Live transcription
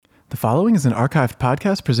The following is an archived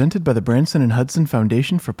podcast presented by the Branson and Hudson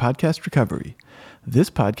Foundation for Podcast Recovery. This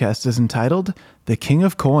podcast is entitled The King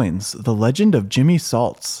of Coins, The Legend of Jimmy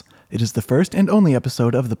Saltz. It is the first and only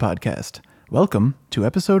episode of the podcast. Welcome to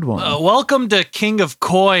episode 1. Welcome to King of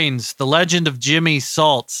Coins, The Legend of Jimmy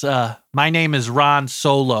Saltz. My name is Ron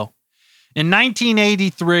Solo. In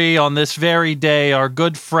 1983, on this very day, our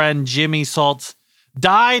good friend Jimmy Saltz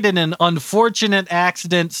died in an unfortunate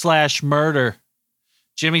accident/murder.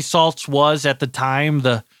 Jimmy Saltz was, at the time,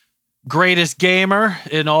 the greatest gamer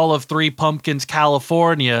in all of Three Pumpkins,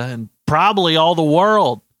 California, and probably all the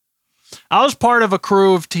world. I was part of a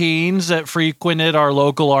crew of teens that frequented our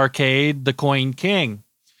local arcade, the Coin King.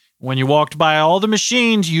 When you walked by all the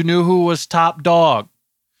machines, you knew who was top dog.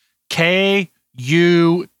 K-U-M.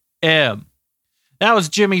 That was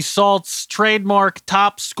Jimmy Saltz's trademark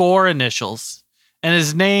top score initials, and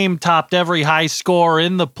his name topped every high score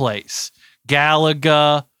in the place.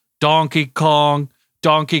 Galaga, Donkey Kong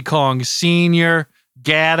Sr.,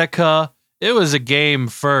 Gattaca. It was a game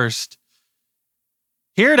first.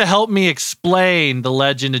 Here to help me explain the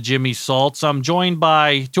legend of Jimmy Saltz, I'm joined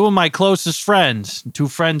by two of my closest friends, two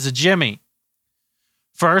friends of Jimmy.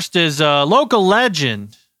 First is a local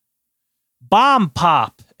legend, Bomb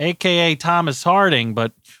Pop, a.k.a. Thomas Harding,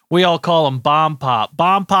 but we all call him Bomb Pop.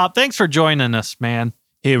 Bomb Pop, thanks for joining us, man.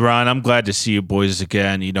 Hey, Ron, I'm glad to see you boys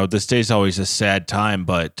again. You know, this day's always a sad time,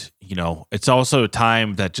 but, you know, it's also a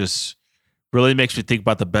time that just really makes me think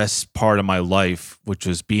about the best part of my life, which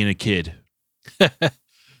was being a kid.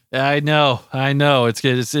 I know.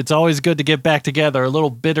 It's always good to get back together, a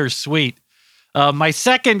little bittersweet. My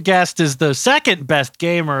second guest is the second best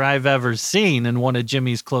gamer I've ever seen and one of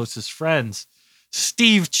Jimmy's closest friends,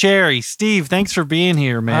 Steve Cherry. Steve, thanks for being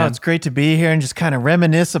here, man. Oh, it's great to be here and just kind of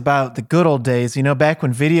reminisce about the good old days. You know, back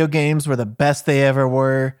when video games were the best they ever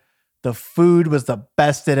were, the food was the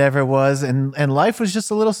best it ever was, and life was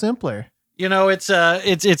just a little simpler. You know, it's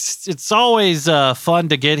always fun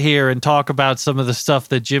to get here and talk about some of the stuff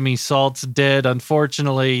that Jimmy Saltz did.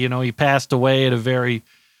 Unfortunately, you know, he passed away at a very,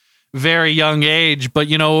 very young age. But,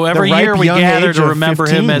 you know, every year we gather to remember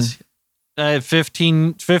 15. Him as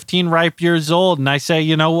 15 ripe years old. And I say,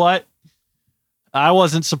 you know what? I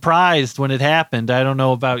wasn't surprised when it happened. I don't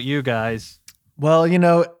know about you guys. Well, you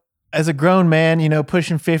know, as a grown man, you know,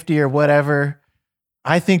 pushing 50 or whatever,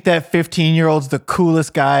 I think that 15-year-old's the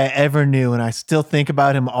coolest guy I ever knew, and I still think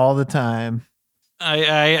about him all the time.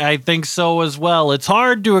 I think so as well. It's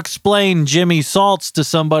hard to explain Jimmy Saltz to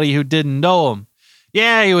somebody who didn't know him.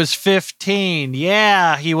 Yeah, he was 15.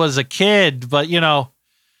 Yeah, he was a kid, but, you know,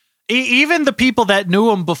 even the people that knew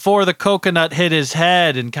him before the coconut hit his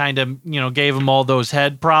head and kind of, you know, gave him all those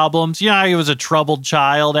head problems. You know, he was a troubled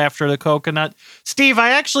child after the coconut. Steve,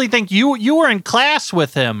 I actually think you were in class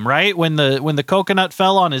with him, right? When the coconut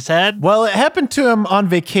fell on his head? Well, it happened to him on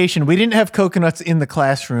vacation. We didn't have coconuts in the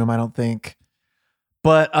classroom, I don't think.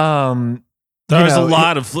 But there's a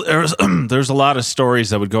lot of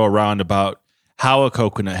stories that would go around about how a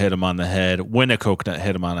coconut hit him on the head, when a coconut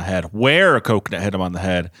hit him on the head, where a coconut hit him on the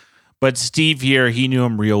head. But Steve here, he knew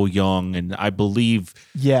him real young, and I believe...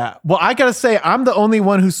 Yeah. Well, I got to say, I'm the only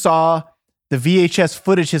one who saw the VHS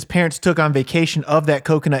footage his parents took on vacation of that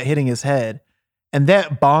coconut hitting his head. And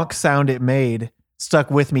that bonk sound it made stuck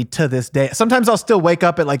with me to this day. Sometimes I'll still wake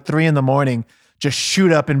up at like 3 a.m, just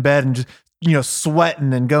shoot up in bed and just, you know,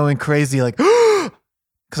 sweating and going crazy like... Because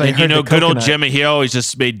I heard, you know, good old Jimmy, he always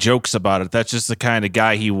just made jokes about it. That's just the kind of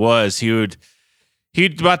guy he was. He'd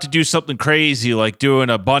about to do something crazy, like doing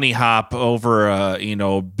a bunny hop over a, you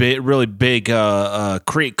know, really big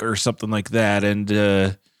creek or something like that.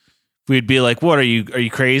 And we'd be like, "What are you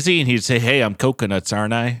crazy?" And he'd say, "Hey, I'm coconuts,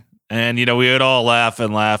 aren't I?" And you know, we would all laugh.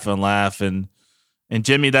 And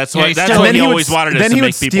Jimmy, that's what he always wanted us to make people laugh. Then he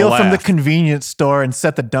would steal from the convenience store and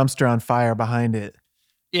set the dumpster on fire behind it.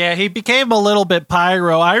 Yeah, he became a little bit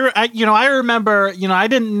pyro. I remember, you know, I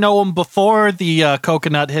didn't know him before the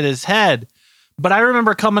coconut hit his head. But I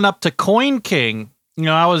remember coming up to Coin King. You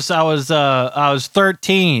know, I was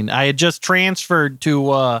 13. I had just transferred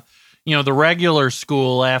to you know, the regular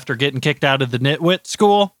school after getting kicked out of the nitwit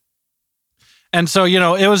school. And so, you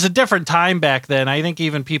know, it was a different time back then. I think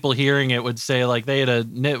even people hearing it would say like they had a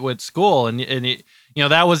nitwit school, and it, you know,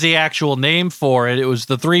 that was the actual name for it. It was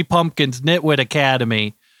the Three Pumpkins Nitwit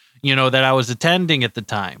Academy, you know, that I was attending at the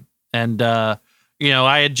time. And you know,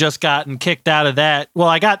 I had just gotten kicked out of that. Well,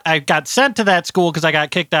 I got sent to that school because I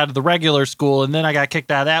got kicked out of the regular school, and then I got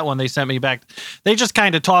kicked out of that one. They sent me back. They just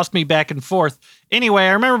kind of tossed me back and forth. Anyway,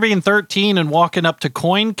 I remember being 13 and walking up to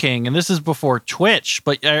Coin King, and this is before Twitch,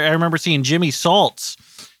 but I remember seeing Jimmy Saltz.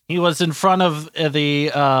 He was in front of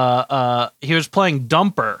he was playing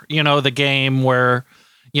Dumper, the game where,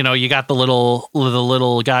 you got the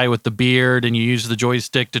little guy with the beard and you use the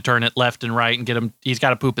joystick to turn it left and right and get him. He's got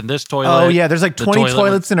to poop in this toilet. Oh yeah. There's like 20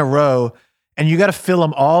 toilets in a row and you got to fill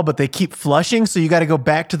them all, but they keep flushing. So you got to go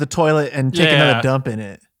back to the toilet and take another dump in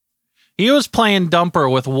it. He was playing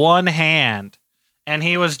Dumper with one hand and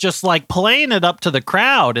he was just like playing it up to the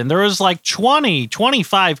crowd. And there was like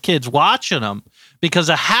 25 kids watching him because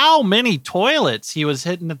of how many toilets he was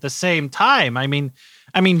hitting at the same time. I mean,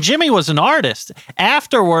 Jimmy was an artist.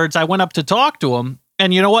 Afterwards, I went up to talk to him,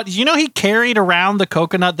 and you know what? He carried around the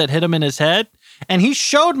coconut that hit him in his head, and he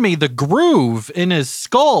showed me the groove in his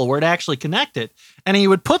skull where it actually connected. And he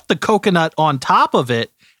would put the coconut on top of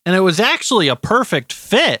it, and it was actually a perfect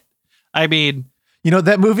fit. I mean,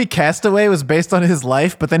 that movie Castaway was based on his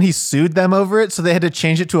life, but then he sued them over it, so they had to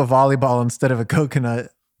change it to a volleyball instead of a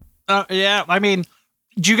coconut. Yeah, I mean,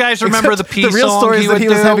 do you guys remember the Peace song? The real story is that he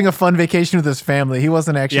was do? having a fun vacation with his family. He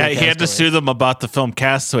wasn't actually. Yeah, he had to sue them about the film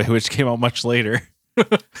Castaway, which came out much later.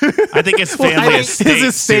 I think his family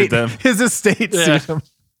sued them. His estate sued him.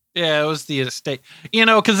 Yeah, it was the estate.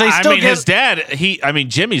 Because they still his dad,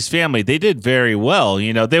 Jimmy's family, they did very well.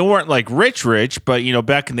 They weren't like rich, but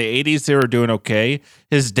back in the 80s, they were doing okay.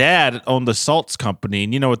 His dad owned the Salts Company,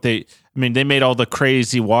 and they made all the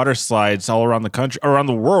crazy water slides all around the country, around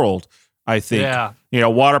the world, I think. Yeah.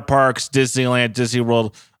 Water parks, Disneyland, Disney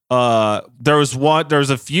World. There was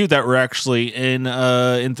a few that were actually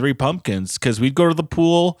in Three Pumpkins because we'd go to the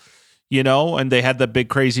pool, and they had that big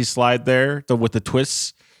crazy slide there with the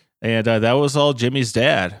twists. And that was all Jimmy's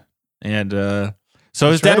dad. And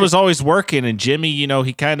so his dad was always working. And Jimmy,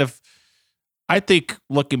 he kind of, I think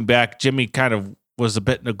looking back, Jimmy kind of was a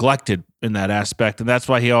bit neglected in that aspect. And that's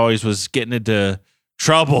why he always was getting into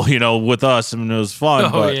trouble, with us. And it was fun.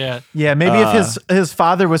 Oh, but, yeah. Yeah, maybe if his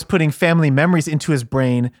father was putting family memories into his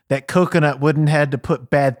brain, that coconut wouldn't have to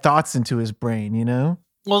put bad thoughts into his brain,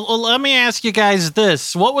 Well, let me ask you guys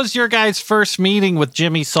this. What was your guys' first meeting with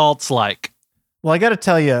Jimmy Salts like? Well, I got to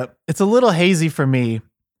tell you, it's a little hazy for me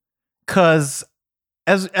because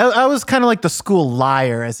as I was kind of like the school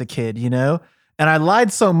liar as a kid, and I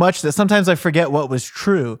lied so much that sometimes I forget what was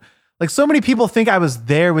true. Like so many people think I was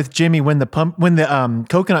there with Jimmy when the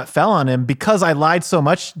coconut fell on him because I lied so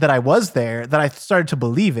much that I was there that I started to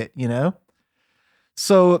believe it,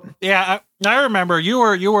 So yeah, I remember you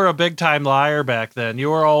were a big time liar back then. You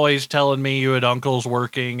were always telling me you had uncles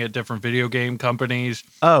working at different video game companies.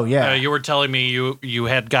 Oh yeah, you were telling me you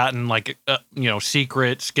had gotten like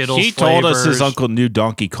secret Skittles. He told us his uncle knew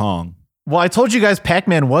Donkey Kong. Well, I told you guys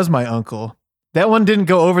Pac-Man was my uncle. That one didn't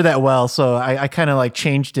go over that well, so I kind of like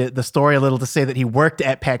changed the story a little to say that he worked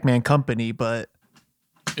at Pac-Man Company, but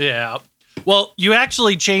yeah. Well, you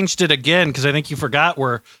actually changed it again because I think you forgot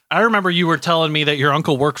where I remember you were telling me that your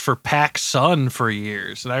uncle worked for Pac-Sun for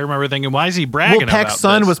years. And I remember thinking, why is he bragging about this?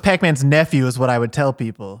 Pac-Sun was Pac-Man's nephew is what I would tell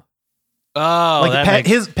people. Oh, like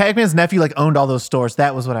Pac-Man's nephew like owned all those stores.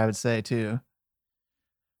 That was what I would say too.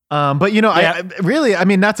 But I really,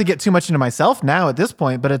 not to get too much into myself now at this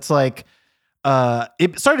point, but it's like,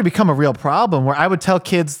 it started to become a real problem where I would tell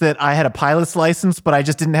kids that I had a pilot's license, but I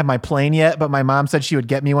just didn't have my plane yet. But my mom said she would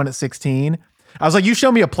get me one at 16. I was like, you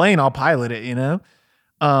show me a plane, I'll pilot it,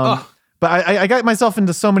 But I got myself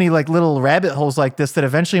into so many like little rabbit holes like this that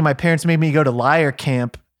eventually my parents made me go to liar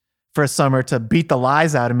camp for a summer to beat the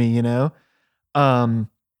lies out of me,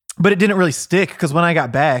 But it didn't really stick because when I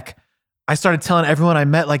got back, I started telling everyone I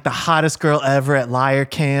met like the hottest girl ever at liar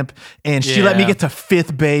camp. And she let me get to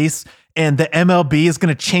 5th base. And the MLB is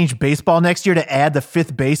going to change baseball next year to add the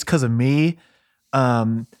 5th base because of me.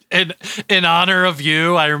 In honor of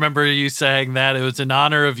you, I remember you saying that. It was in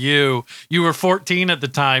honor of you. You were 14 at the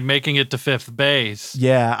time, making it to 5th base.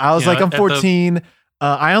 Yeah, I was I'm 14.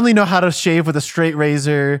 I only know how to shave with a straight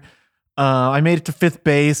razor. I made it to 5th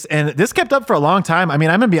base. And this kept up for a long time. I'm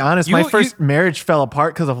going to be honest. My first marriage fell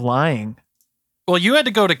apart because of lying. Well, you had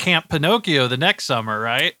to go to Camp Pinocchio the next summer,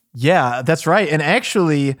 right? Yeah, that's right. And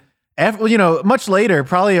actually... much later,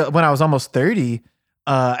 probably when I was almost 30,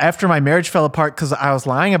 after my marriage fell apart because I was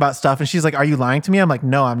lying about stuff. And she's like, are you lying to me? I'm like,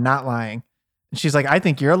 no, I'm not lying. And she's like, I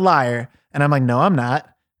think you're a liar. And I'm like, no, I'm not.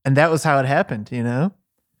 And that was how it happened,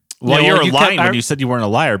 Well, you're lying when you said you weren't a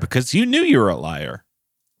liar because you knew you were a liar.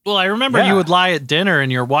 Well, I remember you would lie at dinner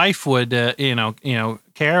and your wife would,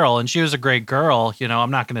 Carol, and she was a great girl. I'm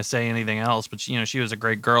not going to say anything else, but she was a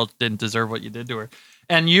great girl, didn't deserve what you did to her.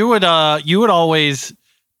 And you would always...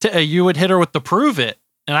 you would hit her with the prove it.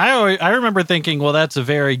 And I remember thinking, well, that's a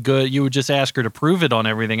very good, you would just ask her to prove it on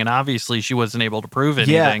everything. And obviously she wasn't able to prove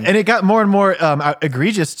anything. Yeah. And it got more and more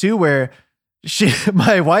egregious too, where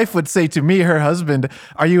my wife would say to me, her husband,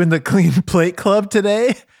 "Are you in the clean plate club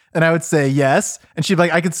today?" And I would say yes. And she'd be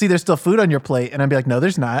like, "I could see there's still food on your plate." And I'd be like, "No,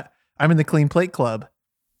 there's not. I'm in the clean plate club."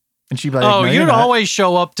 And she'd be like, "Oh, no, you'd always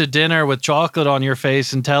show up to dinner with chocolate on your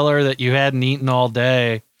face and tell her that you hadn't eaten all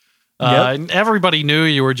day." And everybody knew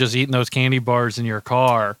you were just eating those candy bars in your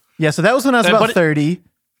car. Yeah, so that was when I was about 30.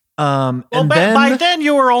 By then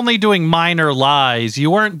you were only doing minor lies.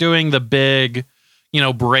 You weren't doing the big,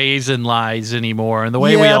 brazen lies anymore. And the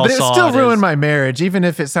way we all saw it, but it still ruined my marriage, even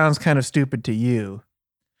if it sounds kind of stupid to you.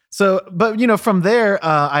 So, but from there,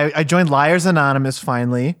 I joined Liars Anonymous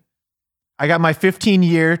finally. I got my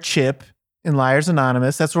 15-year chip in Liars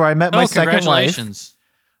Anonymous. That's where I met my second wife. Congratulations.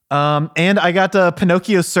 And I got the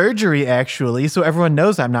Pinocchio surgery, actually, so everyone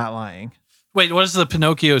knows I'm not lying. Wait, what does the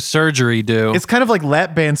Pinocchio surgery do? It's kind of like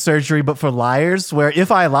lap band surgery, but for liars, where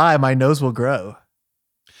if I lie, my nose will grow.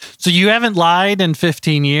 So you haven't lied in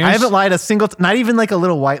 15 years? I haven't lied a single, not even like a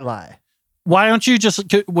little white lie. Why don't you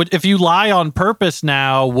if you lie on purpose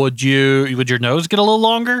now, would your nose get a little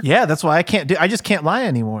longer? Yeah, that's why I just can't lie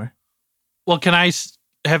anymore. Well,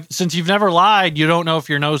 since you've never lied, you don't know if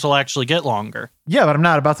your nose will actually get longer. Yeah, but I'm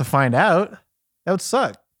not about to find out. That would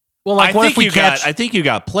suck. Well, I think you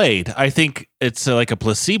got played. I think it's like a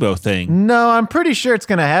placebo thing. No, I'm pretty sure it's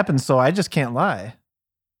going to happen, so I just can't lie.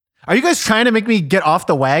 Are you guys trying to make me get off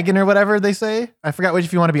the wagon or whatever they say? I forgot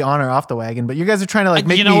if you want to be on or off the wagon, but you guys are trying to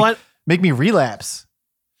make me relapse.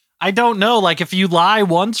 I don't know. Like, if you lie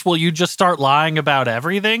once, will you just start lying about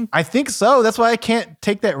everything? I think so. That's why I can't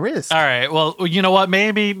take that risk. All right. Well, you know what?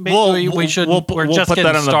 Maybe we should. We're just put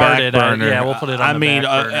that on started. The back burner. Yeah, we'll put it on the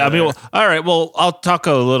back burner. All right. Well, I'll talk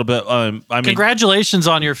a little bit. Congratulations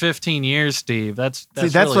on your 15 years, Steve. That's really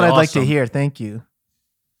what awesome. I'd like to hear. Thank you.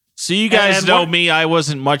 So you guys know me. I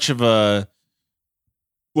wasn't much of a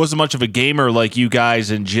gamer like you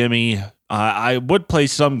guys and Jimmy. I would play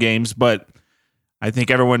some games, but I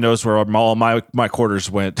think everyone knows where all my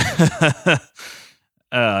quarters went. The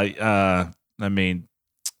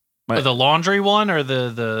laundry one or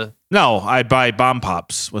the No, I buy bomb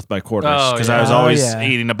pops with my quarters because I was always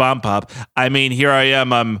eating a bomb pop. I mean, here I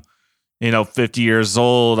am. I'm 50 years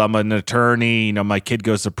old. I'm an attorney. My kid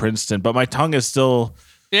goes to Princeton, but my tongue is still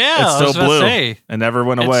it's still blue and never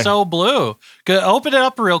went away. It's so blue. Good. Open it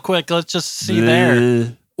up real quick. Let's just see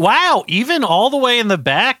there. Wow, even all the way in the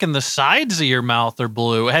back and the sides of your mouth are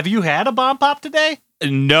blue. Have you had a bomb pop today?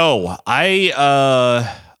 No, I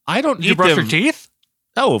don't. Did you brush your teeth?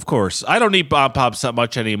 Oh, of course. I don't eat bomb pops that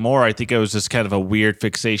much anymore. I think it was just kind of a weird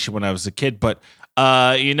fixation when I was a kid. But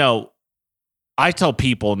I tell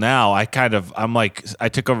people now. I'm like, I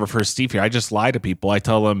took over for Steve here. I just lie to people. I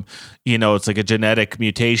tell them, it's like a genetic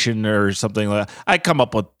mutation or something like that. I come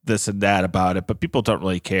up with this and that about it, but people don't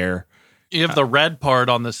really care. You have the red part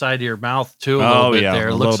on the side of your mouth too. A little bit there.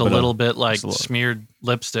 It looks a little bit like smeared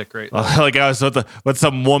lipstick right there. Like I was with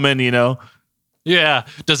some woman, Yeah.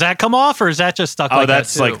 Does that come off or is that just stuck like that? Oh,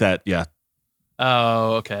 that's like that. Yeah.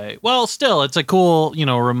 Oh, okay. Well, still, it's a cool,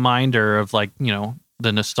 reminder of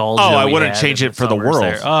the nostalgia. Oh, I wouldn't change it for the world.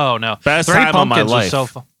 There. Oh, no. Best time of my life. So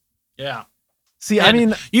fun. Yeah. See, and I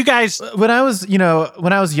mean, you guys, when I was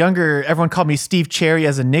younger, everyone called me Steve Cherry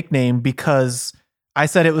as a nickname because I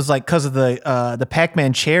said it was like because of the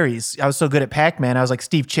Pac-Man cherries. I was so good at Pac-Man. I was like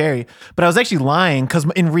Steve Cherry, but I was actually lying because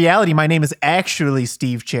in reality, my name is actually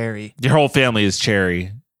Steve Cherry. Your whole family is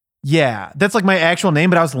Cherry. Yeah, that's like my actual name,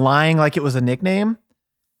 but I was lying like it was a nickname.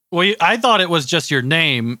 Well, I thought it was just your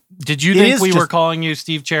name. Did you think we were calling you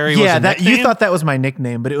Steve Cherry? Yeah, you thought that was my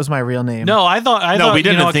nickname, but it was my real name. No, I thought we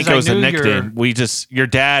didn't think it was a nickname. Your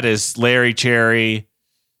dad is Larry Cherry.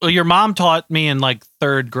 Well, your mom taught me in like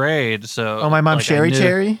third grade, so. Oh, my mom, Sherry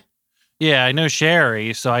Cherry? Yeah, I know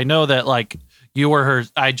Sherry, so I know that like you were her.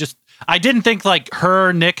 I didn't think like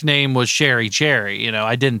her nickname was Sherry Cherry.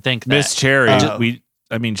 I didn't think that. Miss Cherry.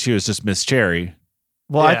 She was just Miss Cherry.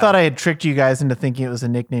 Well, I thought I had tricked you guys into thinking it was a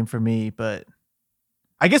nickname for me, but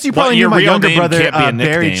I guess you probably knew my younger brother,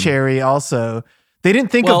 Barry Cherry, also. They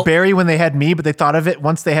didn't think of Barry when they had me, but they thought of it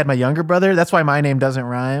once they had my younger brother. That's why my name doesn't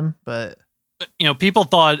rhyme, but. People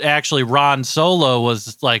thought actually Ron Solo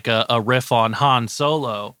was like a riff on Han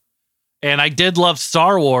Solo. And I did love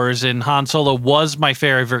Star Wars, and Han Solo was my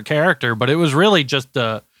favorite character, but it was really just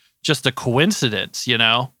a coincidence,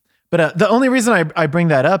 But the only reason I bring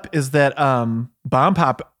that up is that Bomb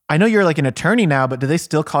Pop, I know you're like an attorney now, but do they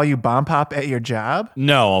still call you Bomb Pop at your job?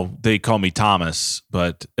 No, they call me Thomas.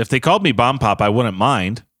 But if they called me Bomb Pop, I wouldn't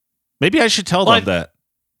mind. Maybe I should tell them that.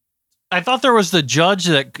 I thought there was the judge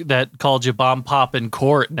that called you Bomb Pop in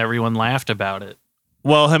court, and everyone laughed about it.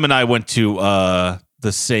 Well, him and I went to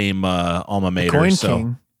the same alma mater. Coin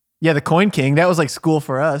King. Yeah, the Coin King. That was like school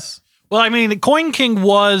for us. Well, I mean, Coin King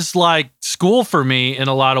was like school for me in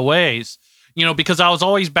a lot of ways, because I was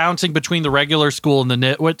always bouncing between the regular school and the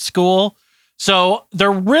Nitwit school. So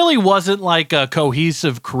there really wasn't like a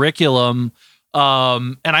cohesive curriculum.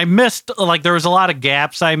 And I missed, like, there was a lot of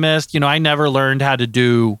gaps I missed. I never learned how to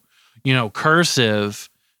do, cursive.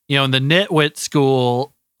 In the Nitwit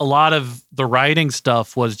school, a lot of the writing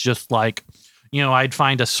stuff was just like, I'd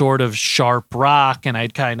find a sort of sharp rock and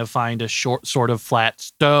I'd kind of find a sort of flat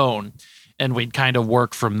stone and we'd kind of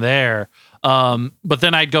work from there. But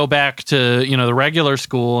then I'd go back to, the regular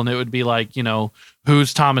school and it would be like,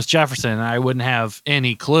 who's Thomas Jefferson? And I wouldn't have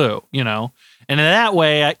any clue, And in that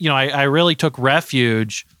way, I really took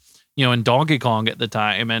refuge, in Donkey Kong at the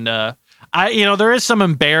time. And there is some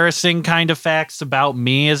embarrassing kind of facts about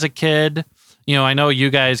me as a kid. I know you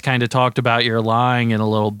guys kind of talked about your lying in a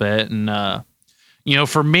little bit. And,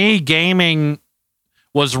 for me, gaming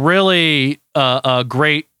was really a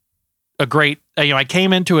great, I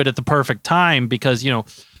came into it at the perfect time because,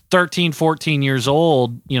 13, 14 years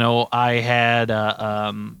old, I had,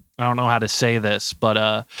 I don't know how to say this, but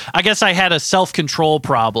I guess I had a self-control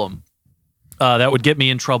problem that would get me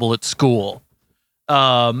in trouble at school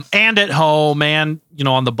and at home and,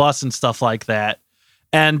 on the bus and stuff like that.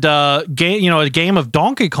 And a game of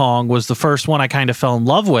Donkey Kong was the first one I kind of fell in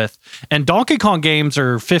love with. And Donkey Kong games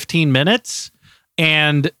are 15 minutes,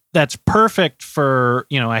 and that's perfect for,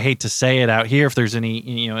 I hate to say it out here if there's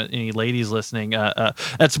any ladies listening.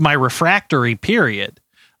 That's my refractory period.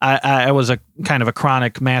 I was a kind of a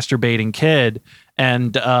chronic masturbating kid,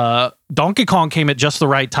 and Donkey Kong came at just the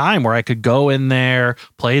right time where I could go in there,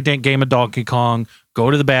 play a game of Donkey Kong, go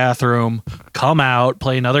to the bathroom, come out,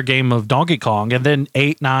 play another game of Donkey Kong, and then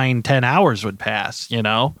 8, 9, 10 hours would pass,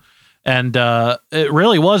 And it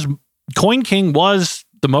really was, Coin King was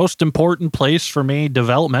the most important place for me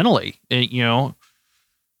developmentally.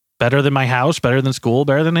 Better than my house, better than school,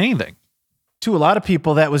 better than anything. To a lot of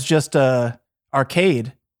people, that was just a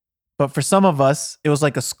arcade. But for some of us, it was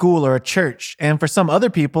like a school or a church. And for some other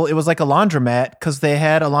people, it was like a laundromat because they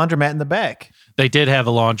had a laundromat in the back. They did have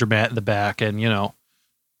a laundromat in the back, and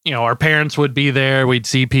our parents would be there. We'd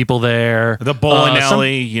see people there. The bowling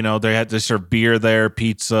alley, they had to serve beer there,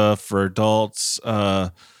 pizza for adults.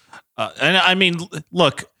 And I mean,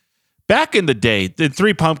 look, back in the day, the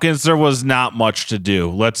Three Pumpkins, there was not much to do.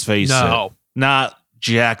 Let's face it. Not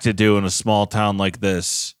jack to do in a small town like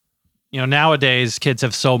this. Nowadays kids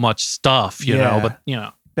have so much stuff, but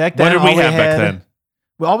back then, what did we have back then?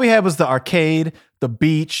 Well, all we had was the arcade, the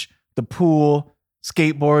beach, the pool,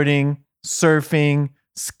 skateboarding, surfing,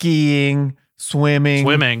 skiing,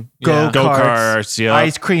 swimming, go-karts, yeah.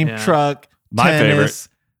 ice cream truck, my tennis,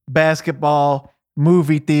 basketball,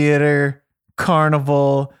 movie theater,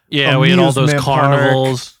 carnival. Yeah, we had all those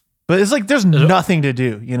carnivals. Park. But it's like there's nothing to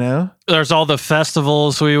do, There's all the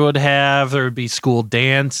festivals we would have. There would be school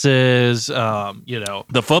dances, the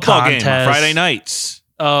football contests. game Friday nights.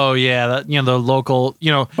 Oh yeah, the local,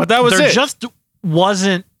 But that was there it. Just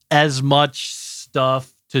wasn't as much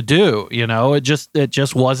stuff to do, It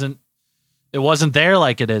just wasn't. It wasn't there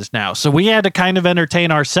like it is now. So we had to kind of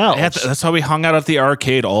entertain ourselves. That's how we hung out at the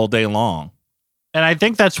arcade all day long. And I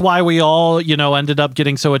think that's why we all, ended up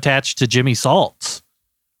getting so attached to Jimmy Saltz.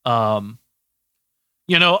 I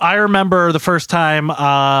remember the first time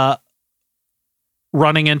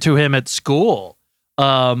running into him at school,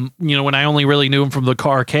 when I only really knew him from the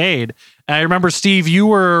arcade. And I remember, Steve, you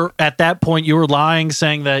were at that point, you were lying,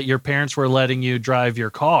 saying that your parents were letting you drive your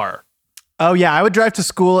car. Oh, yeah. I would drive to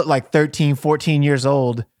school at like 13, 14 years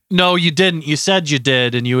old. No, you didn't. You said you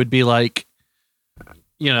did. And you would be like,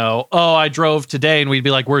 oh, I drove today. And we'd be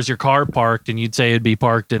like, where's your car parked? And you'd say it'd be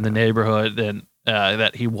parked in the neighborhood. And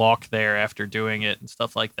that he walked there after doing it and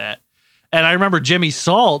stuff like that. And I remember Jimmy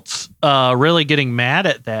Saltz really getting mad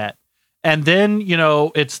at that. And then,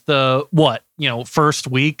 it's the first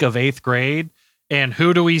week of 8th grade. And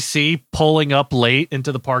who do we see pulling up late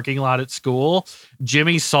into the parking lot at school?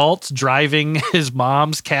 Jimmy Saltz driving his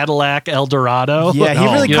mom's Cadillac Eldorado. Yeah, he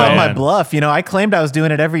really called my bluff. I claimed I was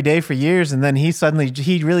doing it every day for years. And then he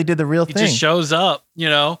really did the real thing. He just shows up,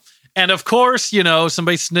 And of course,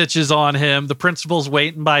 somebody snitches on him. The principal's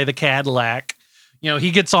waiting by the Cadillac.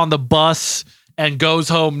 He gets on the bus and goes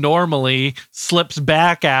home normally, slips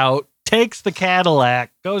back out, takes the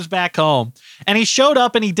Cadillac, goes back home. And he showed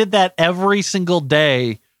up and he did that every single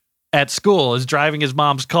day at school, is driving his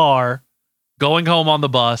mom's car, going home on the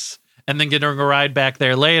bus, and then getting a ride back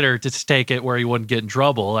there later to take it where he wouldn't get in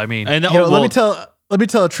trouble. I mean, let me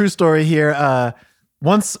tell a true story here.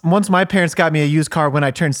 Once my parents got me a used car when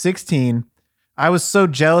I turned 16, I was so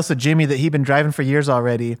jealous of Jimmy that he'd been driving for years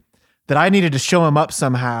already that I needed to show him up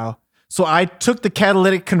somehow. So I took the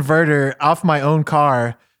catalytic converter off my own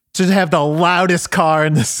car to have the loudest car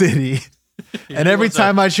in the city. And every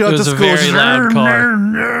time I show up to school, it's a very loud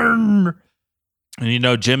car.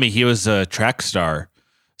 And Jimmy, he was a track star.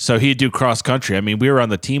 So he'd do cross country. I mean, we were on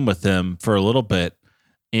the team with him for a little bit.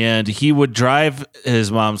 And he would drive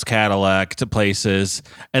his mom's Cadillac to places.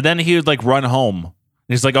 And then he would like run home.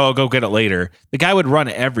 He's like, oh, I'll go get it later. The guy would run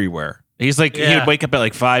everywhere. He's like, he would wake up at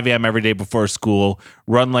like 5 a.m. every day before school,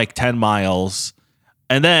 run like 10 miles.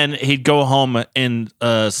 And then he'd go home and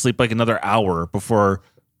sleep like another hour before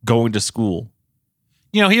going to school.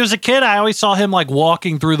 He was a kid. I always saw him like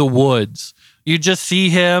walking through the woods. You'd just see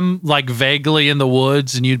him like vaguely in the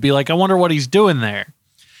woods and you'd be like, I wonder what he's doing there.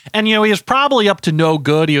 And, he was probably up to no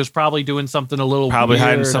good. He was probably doing something a little probably weird.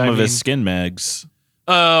 Hiding some of his skin mags.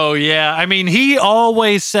 Oh, yeah. I mean, he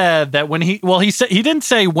always said that when he didn't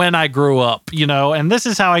say when I grew up, and this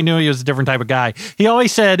is how I knew he was a different type of guy. He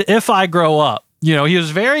always said, if I grow up, he was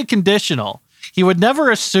very conditional. He would never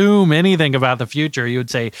assume anything about the future. He would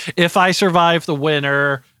say, if I survive the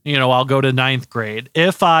winter, I'll go to 9th grade.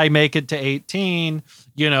 If I make it to 18,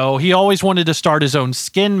 he always wanted to start his own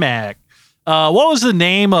skin mag. What was the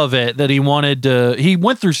name of it that he wanted to? He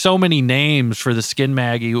went through so many names for the skin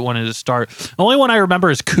mag he wanted to start. The only one I remember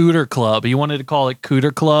is Cooter Club. He wanted to call it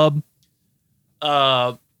Cooter Club.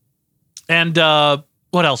 And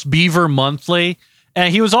what else? Beaver Monthly.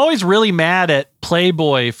 And he was always really mad at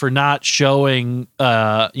Playboy for not showing,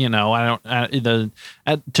 to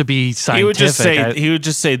be scientific. He would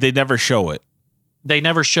just say they never show it. They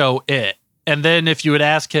never show it. And then if you would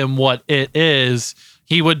ask him what it is,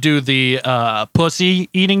 he would do the pussy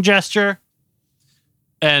eating gesture,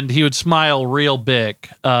 and he would smile real big.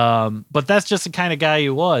 But that's just the kind of guy he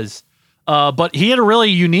was. But he had a really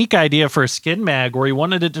unique idea for a skin mag where he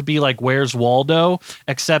wanted it to be like Where's Waldo,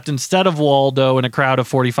 except instead of Waldo in a crowd of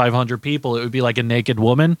 4,500 people, it would be like a naked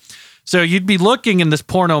woman. So you'd be looking in this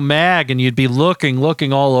porno mag and you'd be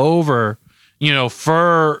looking all over,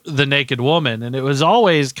 for the naked woman. And it was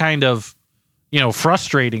always kind of,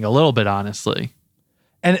 frustrating a little bit, honestly.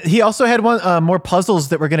 And he also had more puzzles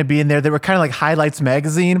that were going to be in there that were kind of like Highlights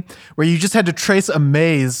magazine, where you just had to trace a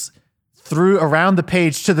maze around the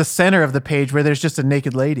page to the center of the page where there's just a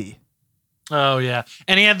naked lady. Oh, yeah.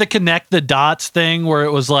 And he had the connect the dots thing where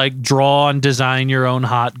it was like draw and design your own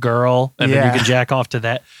hot girl. And then you could jack off to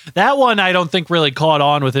that. That one I don't think really caught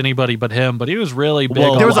on with anybody but him, but he was really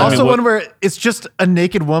big. There was also one where it's just a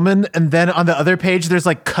naked woman. And then on the other page, there's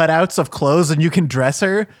like cutouts of clothes and you can dress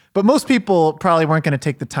her. But most people probably weren't going to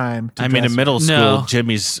take the time to in middle school,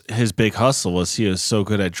 his big hustle was he was so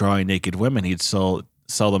good at drawing naked women, he'd sell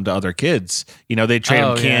them to other kids. They trade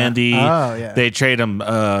them candy. Oh, yeah. They trade them,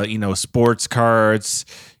 sports cards,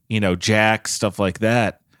 Jacks, stuff like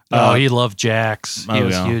that. He loved Jacks. He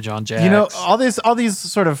was huge on Jacks. all these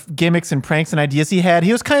sort of gimmicks and pranks and ideas he had.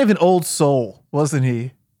 He was kind of an old soul, wasn't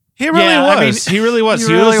he? He really was. He really was.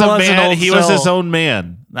 He was a man. He was his own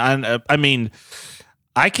man.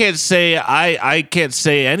 I can't say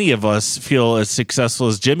any of us feel as successful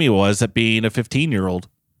as Jimmy was at being a 15-year-old.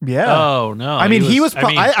 Yeah. Oh, no. I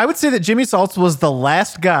would say that Jimmy Saltz was the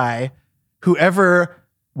last guy who ever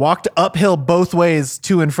walked uphill both ways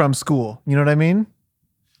to and from school. You know what I mean?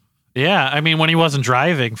 Yeah. When he wasn't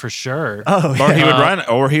driving, for sure. Oh, yeah.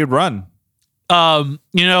 Or he would run.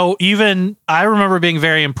 Even I remember being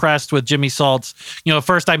very impressed with Jimmy Saltz.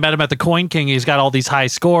 First I met him at the Coin King. He's got all these high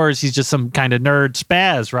scores. He's just some kind of nerd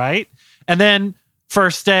spaz, right? And then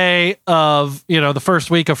first day of, the first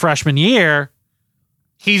week of freshman year,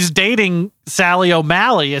 he's dating Sally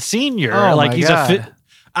O'Malley, a senior. Oh, like my he's God.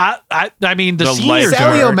 the senior.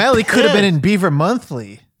 Sally O'Malley could have been in Beaver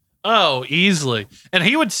Monthly. Oh, easily. And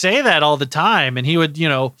he would say that all the time. And he would,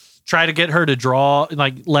 try to get her to draw,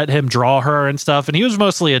 like let him draw her and stuff. And he was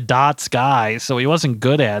mostly a dots guy, so he wasn't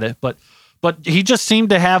good at it. But he just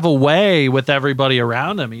seemed to have a way with everybody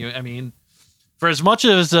around him. For as much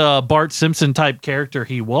as a Bart Simpson type character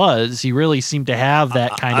he was, he really seemed to have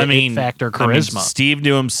that kind of it factor charisma. Steve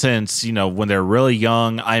knew him since, when they're really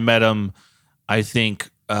young. I met him, I think,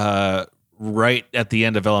 right at the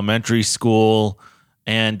end of elementary school.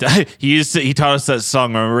 And he taught us that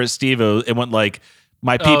song. Remember it, Steve? It went like,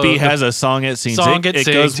 my pee-pee has a song it sings. It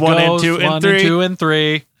goes 1 and 2 and 3. 2 and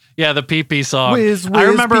 3. Yeah, the pee-pee song. Whiz, whiz, I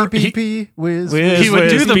remember he would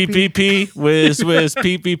do the pee-pee, whiz, whiz,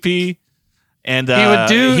 pee-pee. And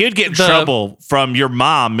he'd get in trouble from your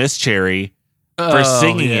mom, Miss Cherry, for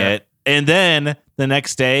singing it. And then the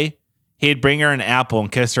next day, he'd bring her an apple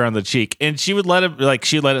and kiss her on the cheek. And she would let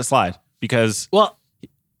it slide because,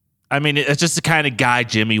 it's just the kind of guy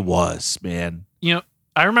Jimmy was, man.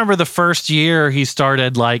 I remember the first year he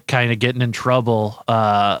started like kind of getting in trouble.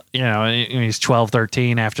 He's 12,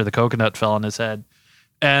 13 after the coconut fell on his head.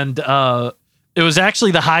 And it was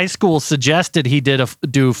actually the high school suggested he do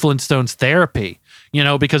Flintstones therapy,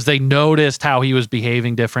 because they noticed how he was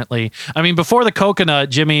behaving differently. I mean, before the coconut,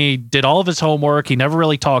 Jimmy did all of his homework. He never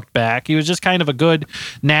really talked back. He was just kind of a good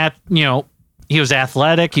he was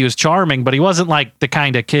athletic, he was charming, but he wasn't like the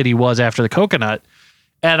kind of kid he was after the coconut.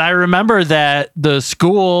 And I remember that the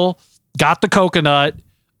school got the coconut.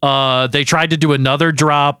 They tried to do another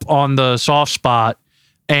drop on the soft spot,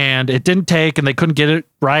 and it didn't take, and they couldn't get it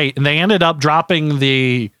right. And they ended up dropping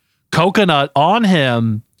the coconut on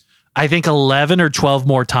him, I think 11 or 12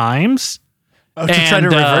 more times. Oh, to try to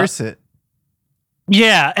reverse it.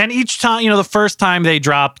 Yeah, and each time, the first time they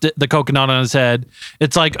dropped the coconut on his head,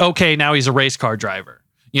 it's like, okay, now he's a race car driver.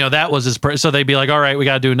 That was his. So they'd be like, all right, we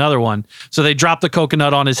got to do another one. So they dropped the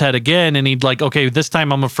coconut on his head again, and he'd like, okay, this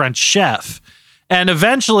time I'm a French chef. And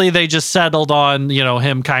eventually they just settled on,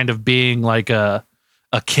 him kind of being like a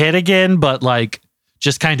kid again, but like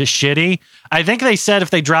just kind of shitty. I think they said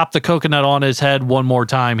if they dropped the coconut on his head one more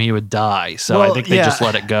time, he would die. So I think they just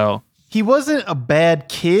let it go. He wasn't a bad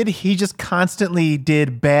kid. He just constantly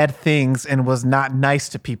did bad things and was not nice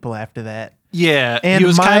to people after that. Yeah, and he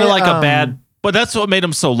was kind of like a bad... But that's what made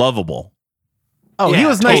him so lovable. Oh, yeah, he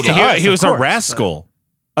was nice to us. He was a rascal,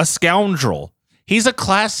 a scoundrel. He's a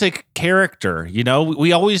classic character.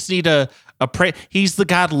 We always need a prank. He's the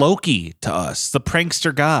god Loki to us, the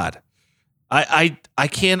prankster god. I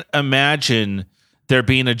can't imagine there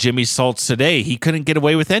being a Jimmy Saltz today. He couldn't get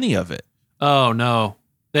away with any of it. Oh no,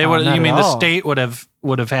 they would. You mean the state would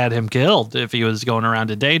have had him killed if he was going around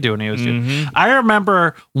today doing what he was doing? I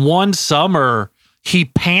remember one summer he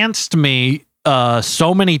pantsed me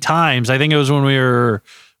so many times. I think it was when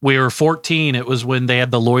we were 14. It was when they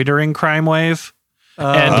had the loitering crime wave,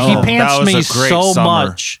 and he pantsed me so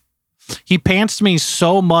much. He pantsed me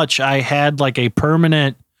so much. I had like a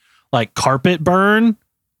permanent like carpet burn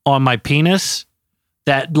on my penis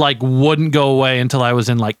that like wouldn't go away until I was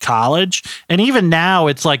in like college. And even now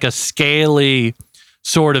it's like a scaly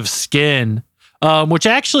sort of skin, which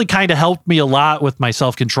actually kind of helped me a lot with my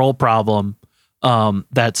self-control problem.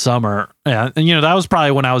 That summer, and that was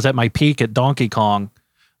probably when I was at my peak at Donkey Kong.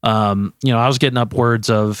 I was getting upwards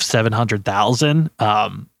of 700,000.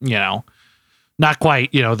 Not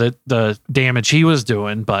quite, the damage he was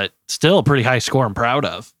doing, but still a pretty high score I'm proud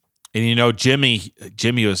of. And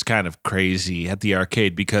Jimmy was kind of crazy at the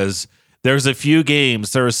arcade because there's a few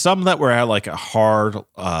games. There was some that were at like a hard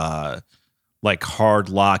lock.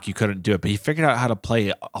 You couldn't do it, but he figured out how to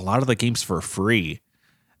play a lot of the games for free.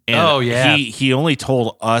 And he only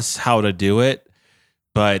told us how to do it,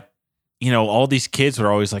 but all these kids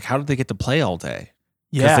were always like, how did they get to play all day?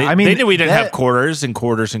 Yeah, they knew we didn't have quarters and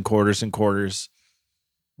quarters and quarters and quarters.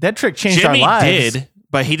 That trick changed our lives. Jimmy did,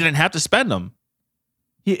 but he didn't have to spend them.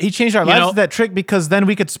 He changed our lives with that trick because then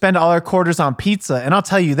we could spend all our quarters on pizza. And I'll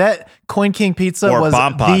tell you, that Coin King pizza was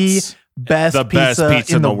the best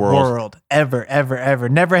pizza in the world. Ever, ever, ever.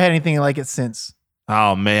 Never had anything like it since.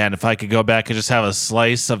 Oh, man, if I could go back and just have a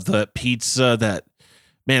slice of the pizza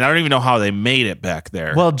man, I don't even know how they made it back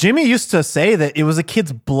there. Well, Jimmy used to say that it was a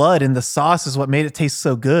kid's blood in the sauce is what made it taste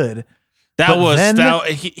so good.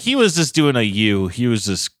 He was just doing a U. He was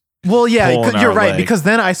just... Well, yeah, you're right, because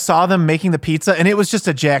then I saw them making the pizza, and it was just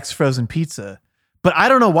a Jack's frozen pizza. But I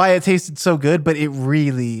don't know why it tasted so good, but it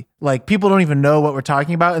really, like, people don't even know what we're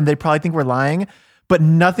talking about, and they probably think we're lying, but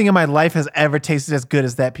nothing in my life has ever tasted as good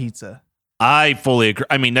as that pizza. I fully agree.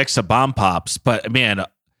 I mean, next to Bomb Pops, but man,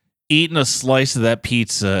 eating a slice of that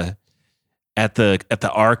pizza at the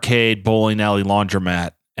arcade bowling alley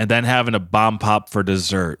laundromat and then having a Bomb Pop for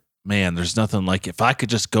dessert, man, there's nothing like it. If I could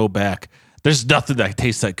just go back, there's nothing that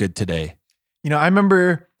tastes that good today. I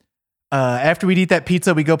remember after we'd eat that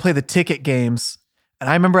pizza, we go play the ticket games. And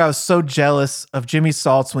I remember I was so jealous of Jimmy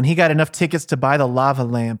Saltz when he got enough tickets to buy the lava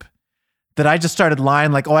lamp that I just started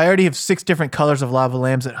lying like, I already have 6 different colors of lava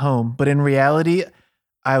lamps at home. But in reality,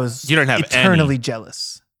 I was eternally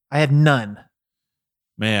jealous. I had none.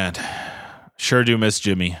 Man, sure do miss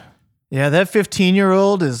Jimmy. Yeah, that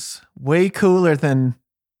 15-year-old is way cooler than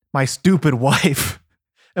my stupid wife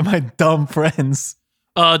and my dumb friends.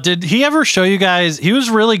 Did he ever show you guys? He was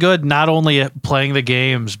really good, not only at playing the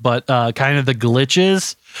games, but kind of the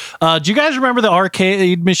glitches. Do you guys remember the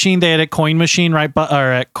arcade machine they had at Coin Machine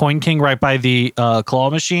at Coin King right by the claw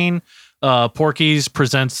machine? Porky's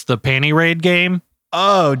Presents the Panty Raid game.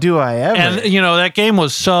 Oh, do I ever? And that game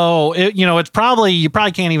was so. It's probably you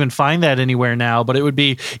can't even find that anywhere now. But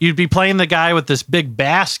you'd be playing the guy with this big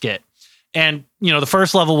basket. And the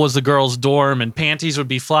first level was the girls' dorm, and panties would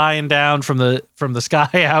be flying down from the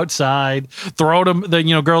sky outside.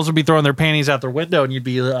 Girls would be throwing their panties out their window, and you'd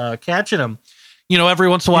be catching them. Every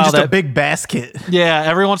once in a while, just a big basket. Yeah,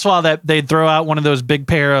 every once in a while that they'd throw out one of those big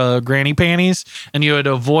pair of granny panties, and you would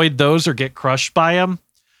avoid those or get crushed by them.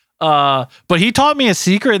 But he taught me a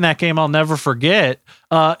secret in that game I'll never forget.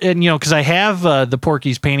 Because I have the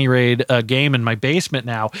Porky's Panty Raid game in my basement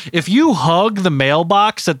now. If you hug the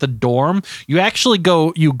mailbox at the dorm, you actually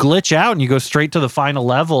glitch out and you go straight to the final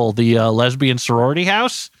level, the lesbian sorority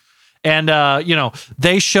house. And,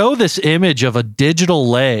 they show this image of a digital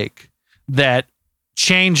leg that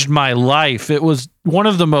changed my life. It was one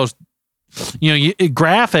of the most,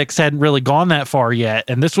 graphics hadn't really gone that far yet.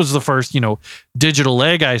 And this was the first, digital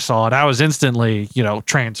leg I saw. And I was instantly,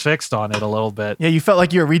 transfixed on it a little bit. Yeah, you felt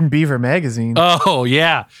like you were reading Beaver magazine. Oh,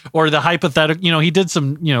 yeah. Or the hypothetical, he did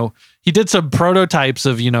some prototypes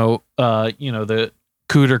of, the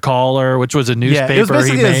Cooter Caller, which was a newspaper. Yeah, it was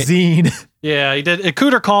basically a zine. Yeah, he did. A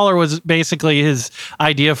Cooter Caller was basically his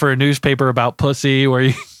idea for a newspaper about pussy, where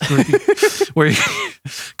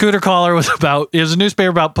Cooter Caller was a newspaper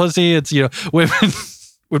about pussy. It's, women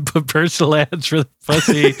would put personal ads for the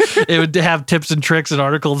pussy. It would have tips and tricks and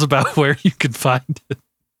articles about where you could find it.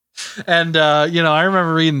 And, I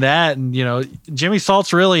remember reading that, and, Jimmy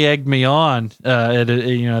Saltz really egged me on at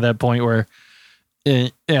that point where,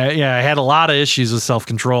 I had a lot of issues with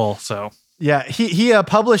self-control, so. Yeah, he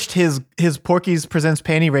published his Porky's Presents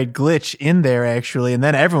Panty Raid glitch in there, actually, and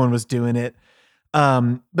then everyone was doing it.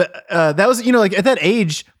 But that was, at that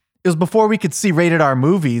age, it was before we could see rated R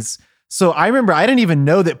movies. So I remember I didn't even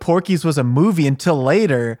know that Porky's was a movie until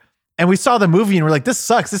later. And we saw the movie and we're like, this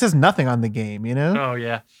sucks. This has nothing on the game, Oh,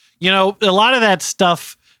 yeah. A lot of that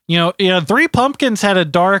stuff, Three Pumpkins had a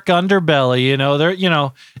dark underbelly,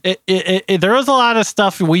 there was a lot of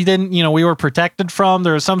stuff we didn't, we were protected from.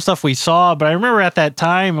 There was some stuff we saw, but I remember at that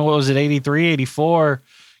time, what was it, 83, 84,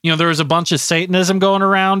 there was a bunch of Satanism going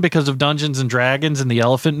around because of Dungeons and Dragons and the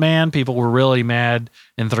Elephant Man. People were really mad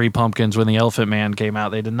in Three Pumpkins when the Elephant Man came out.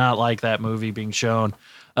 They did not like that movie being shown.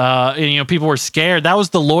 And, people were scared. That was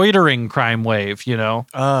the loitering crime wave,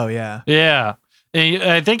 Oh, yeah. Yeah.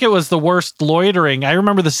 I think it was the worst loitering. I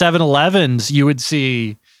remember the 7-Elevens, you would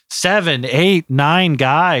see 7, 8, 9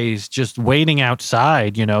 guys just waiting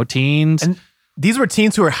outside, teens. And these were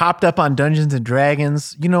teens who were hopped up on Dungeons and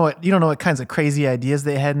Dragons. You don't know what kinds of crazy ideas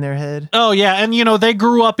they had in their head. Oh, yeah. And, they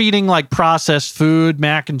grew up eating like processed food,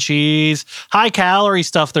 mac and cheese, high calorie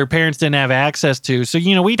stuff their parents didn't have access to. So,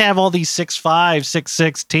 we'd have all these 6'5",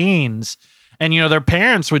 6'6" teens. And, their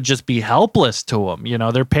parents would just be helpless to them.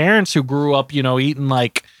 Their parents who grew up, eating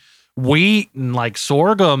like wheat and like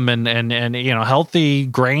sorghum and healthy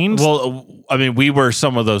grains. Well, I mean, we were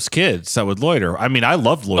some of those kids that would loiter. I mean, I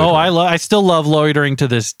loved loitering. Oh, I still love loitering to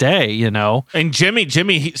this day, And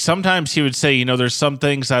Jimmy, sometimes he would say, there's some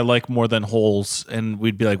things I like more than holes. And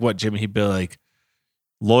we'd be like, what, Jimmy? He'd be like,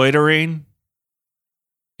 loitering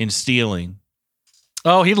and stealing.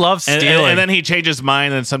 Oh, he loves stealing. And then he'd change his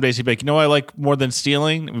mind, and some days he'd be like, I like more than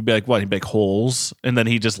stealing? And we'd be like, what? He'd be like, holes. And then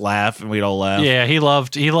he'd just laugh, and we'd all laugh. Yeah, he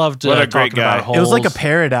loved what a great guy. About holes. It was like a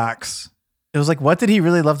paradox. It was like, what did he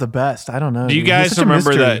really love the best? I don't know. Do you guys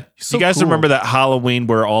remember that? Do you guys remember that Halloween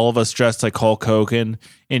where all of us dressed like Hulk Hogan?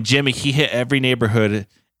 And Jimmy, he hit every neighborhood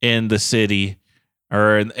in the city.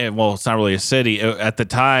 Well, it's not really a city. At the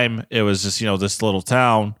time, it was just, this little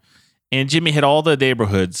town. And Jimmy hit all the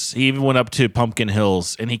neighborhoods. He even went up to Pumpkin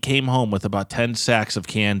Hills, and he came home with about 10 sacks of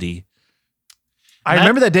candy. I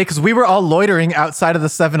remember that day because we were all loitering outside of the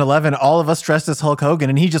 7-Eleven, all of us dressed as Hulk Hogan,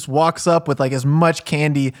 and he just walks up with like as much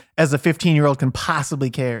candy as a 15-year-old can possibly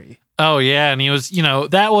carry. Oh, yeah. And he was, he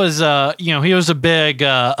was a big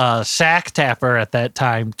sack tapper at that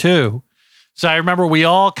time, too. So I remember we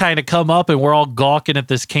all kind of come up and we're all gawking at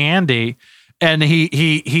this candy. And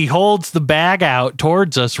he holds the bag out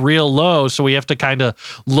towards us real low, so we have to kind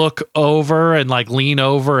of look over and like lean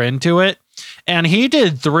over into it. And he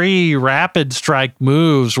did 3 rapid strike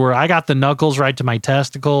moves where I got the knuckles right to my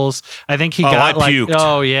testicles. I think he got like, puked.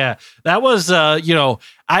 Oh yeah, that was I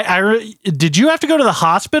did you have to go to the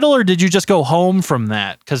hospital or did you just go home from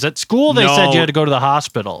that? Because at school they said you had to go to the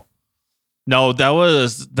hospital. No, that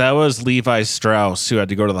was Levi Strauss who had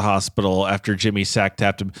to go to the hospital after Jimmy sack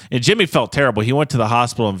tapped him. And Jimmy felt terrible. He went to the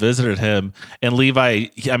hospital and visited him. And Levi,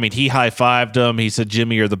 I mean, he high-fived him. He said,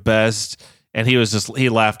 Jimmy, you're the best. And he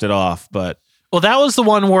laughed it off. But well, that was the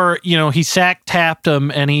one where, he sack tapped him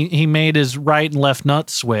and he made his right and left nut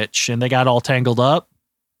switch and they got all tangled up.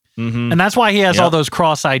 Mm-hmm. And that's why he has all those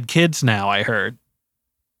cross-eyed kids now, I heard.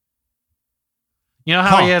 You know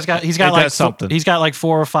how he's got like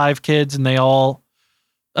 4 or 5 kids and they all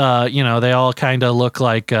They all kind of look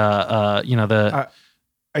like, the.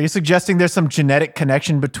 Are you suggesting there's some genetic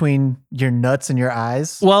connection between your nuts and your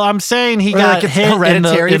eyes? Well, I'm saying he got hit in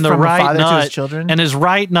the right nut, and his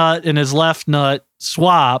right nut and his left nut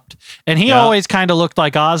swapped, and he always kind of looked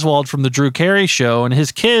like Oswald from the Drew Carey Show, and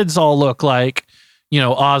his kids all look like,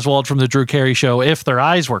 Oswald from the Drew Carey Show if their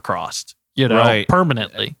eyes were crossed,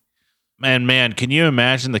 permanently. Man, can you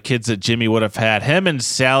imagine the kids that Jimmy would have had? Him and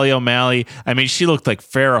Sally O'Malley. I mean, she looked like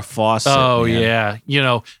Farrah Fawcett. Oh man.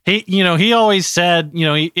 yeah, he always said,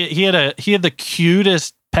 he had the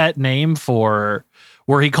cutest pet name for her,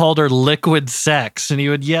 where he called her Liquid Sex, and he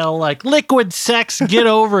would yell like, "Liquid Sex, get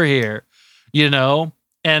over here,"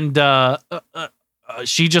 and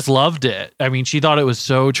she just loved it. I mean, she thought it was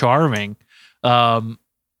so charming, but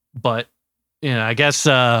I guess.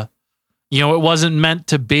 It wasn't meant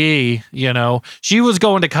to be, She was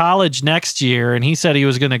going to college next year, and he said he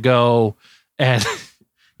was going to go, and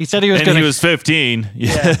he said he was going to... he was 15.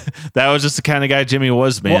 Yeah. That was just the kind of guy Jimmy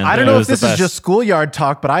was, man. Well, I don't know if this is just schoolyard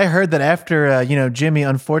talk, but I heard that after, Jimmy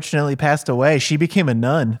unfortunately passed away, she became a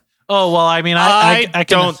nun. Oh, well, I mean, I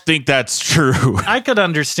don't think that's true. I could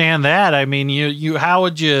understand that. I mean, how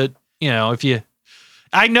would you, if you...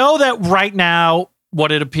 I know that right now,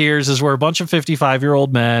 what it appears is we're a bunch of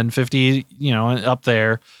 55-year-old men, 50, up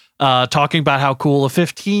there, talking about how cool a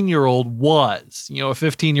 15-year-old was. A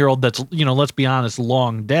 15-year-old that's, let's be honest,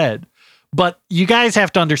 long dead. But you guys have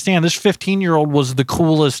to understand, this 15-year-old was the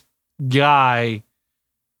coolest guy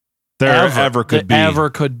there ever could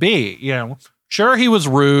be. Sure, he was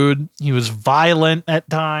rude. He was violent at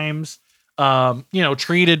times.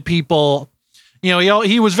 Treated people. He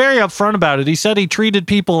was very upfront about it. He said he treated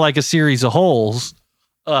people like a series of holes.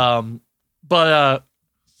 But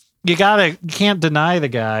you can't deny the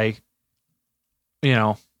guy,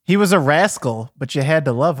 He was a rascal, but you had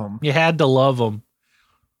to love him. You had to love him.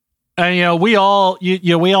 And, we all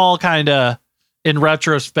kind of, in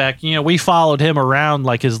retrospect, we followed him around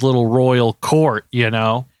like his little royal court,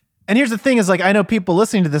 And here's the thing is, like, I know people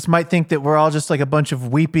listening to this might think that we're all just like a bunch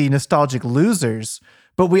of weepy, nostalgic losers,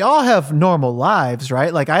 but we all have normal lives,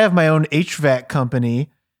 right? Like, I have my own HVAC company,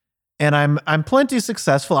 and I'm plenty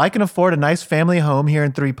successful. I can afford a nice family home here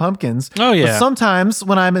in Three Pumpkins. Oh, yeah. But sometimes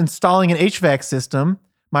when I'm installing an HVAC system,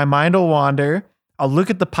 my mind will wander. I'll look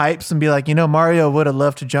at the pipes and be like, Mario would have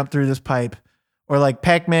loved to jump through this pipe. Or like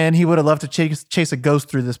Pac-Man, he would have loved to chase a ghost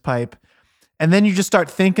through this pipe. And then you just start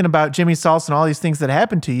thinking about Jimmy Saltz and all these things that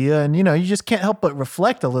happened to you. And, you just can't help but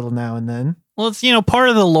reflect a little now and then. Well, it's, part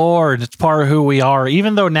of the lore. It's part of who we are.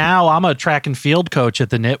 Even though now I'm a track and field coach at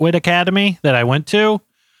the Nitwit Academy that I went to.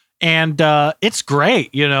 And it's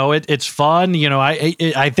great, it's fun.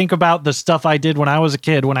 I think about the stuff I did when I was a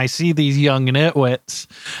kid. When I see these young nitwits,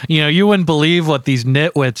 you wouldn't believe what these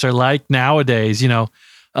nitwits are like nowadays.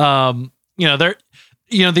 They're,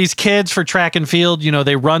 these kids for track and field,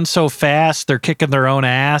 they run so fast, they're kicking their own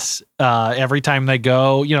ass every time they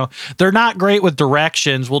go. They're not great with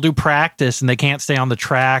directions. We'll do practice and they can't stay on the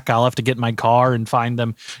track. I'll have to get in my car and find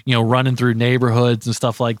them, running through neighborhoods and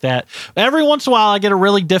stuff like that. Every once in a while, I get a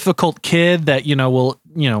really difficult kid that, will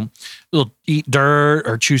eat dirt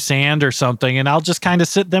or chew sand or something. And I'll just kind of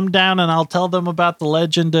sit them down and I'll tell them about the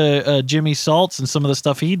legend of Jimmy Saltz and some of the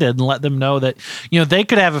stuff he did and let them know that, they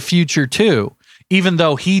could have a future too. Even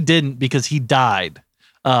though he didn't because he died,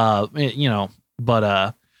 but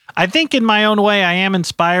I think in my own way, I am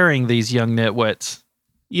inspiring these young nitwits.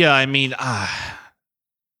 Yeah. I mean, I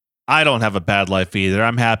don't have a bad life either.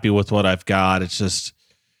 I'm happy with what I've got. It's just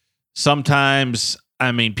sometimes,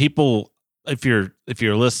 I mean, people, if you're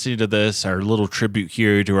listening to this, our little tribute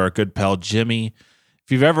here to our good pal, Jimmy,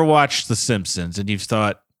 if you've ever watched The Simpsons and you've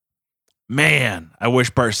thought, man, I wish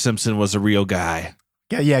Bart Simpson was a real guy.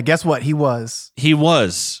 Yeah, guess what? He was.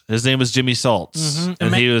 His name was Jimmy Saltz. Mm-hmm.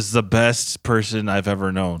 And he was the best person I've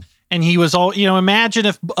ever known. And he was all, imagine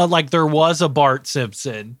if there was a Bart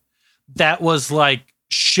Simpson that was like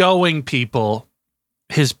showing people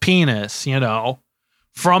his penis,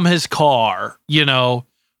 from his car,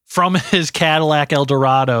 from his Cadillac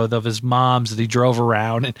Eldorado of his mom's that he drove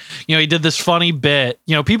around. And, he did this funny bit.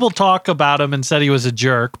 People talk about him and said he was a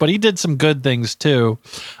jerk, but he did some good things too.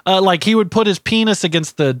 Like he would put his penis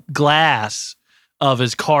against the glass of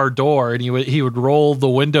his car door and he would roll the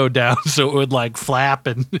window down so it would like flap.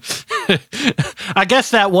 And I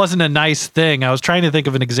guess that wasn't a nice thing. I was trying to think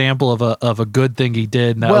of an example of a good thing he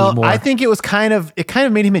did. And that was more. I think it kind of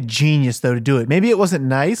made him a genius though to do it. Maybe it wasn't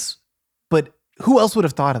nice, but who else would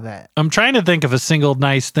have thought of that? I'm trying to think of a single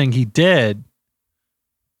nice thing he did.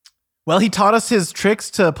 Well, he taught us his tricks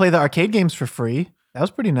to play the arcade games for free. That was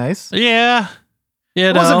pretty nice. Yeah.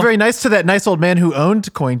 It wasn't very nice to that nice old man who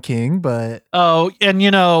owned Coin King, but and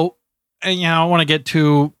I don't want to get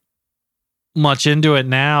too much into it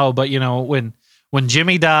now, but when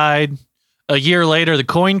Jimmy died, a year later the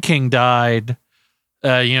Coin King died.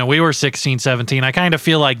 We were 16, 17. I kind of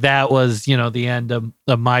feel like that was, the end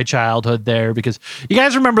of my childhood there, because you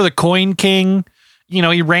guys remember the Coin King?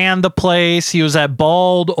 He ran the place. He was that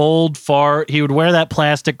bald old fart. He would wear that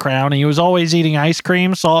plastic crown, and he was always eating ice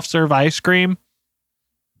cream, soft serve ice cream.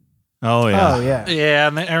 Oh yeah. Yeah,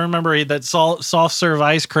 and I remember that soft serve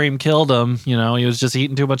ice cream killed him. He was just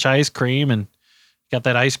eating too much ice cream and got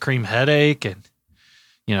that ice cream headache, and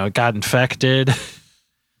it got infected.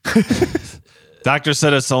 Doctor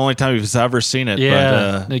said it's the only time he's ever seen it.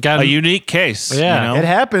 Yeah, but, a unique case. Yeah, it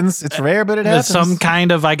happens. It's rare, but it happens. Some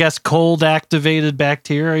kind of, I guess, cold activated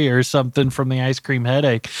bacteria or something from the ice cream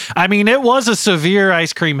headache. I mean, it was a severe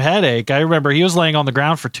ice cream headache. I remember he was laying on the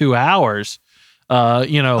ground for 2 hours. Oh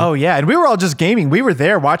yeah, and we were all just gaming. We were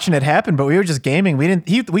there watching it happen, but we were just gaming.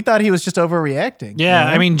 We thought he was just overreacting. Yeah,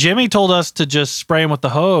 I mean, Jimmy told us to just spray him with the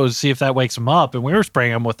hose, see if that wakes him up, and we were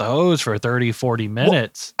spraying him with the hose for 30, 40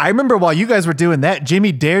 minutes. Well, I remember while you guys were doing that,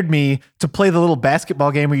 Jimmy dared me to play the little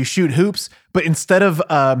basketball game where you shoot hoops, but instead of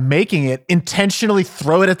making it, intentionally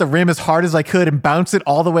throw it at the rim as hard as I could and bounce it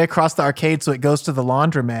all the way across the arcade so it goes to the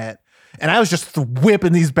laundromat. And I was just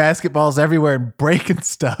whipping these basketballs everywhere and breaking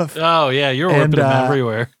stuff. Oh yeah, you were whipping them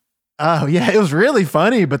everywhere. Oh yeah, it was really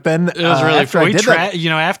funny. But then it was really funny.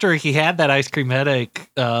 After he had that ice cream headache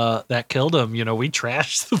that killed him, we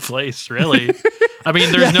trashed the place. Really, I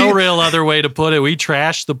mean, there's no real other way to put it. We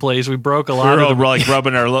trashed the place. We broke a lot. We were like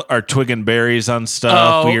rubbing our twig and berries on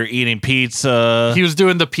stuff. We were eating pizza. He was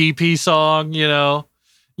doing the pee song.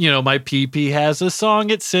 My pee has a song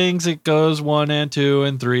it sings. It goes 1 and 2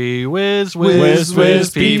 and 3. Whiz, whiz, whiz,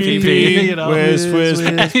 pee. Whiz, whiz.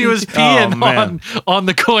 And he was peeing on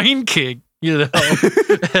the Coin King, and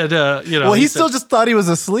Well, he still just thought he was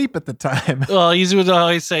asleep at the time. Well, he would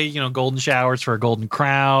always say, golden showers for a golden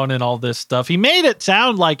crown and all this stuff. He made it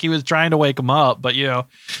sound like he was trying to wake him up, but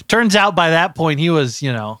turns out by that point he was,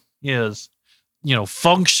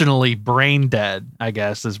 functionally brain dead, I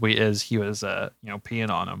guess, as he was, peeing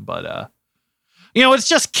on him. But, it's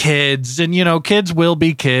just kids, and, kids will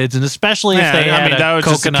be kids. And especially if they had that was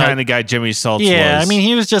coconut. Just the kind of guy Jimmy Saltz was. Yeah, I mean,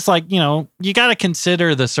 he was just like, you got to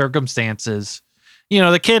consider the circumstances.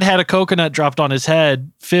 The kid had a coconut dropped on his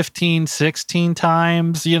head 15, 16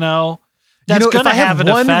 times, that's going to have an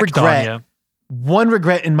effect on you. One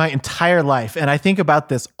regret in my entire life, and I think about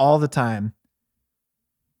this all the time.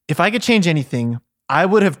 If I could change anything, I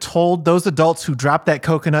would have told those adults who dropped that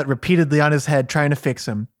coconut repeatedly on his head trying to fix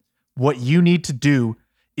him, what you need to do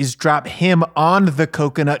is drop him on the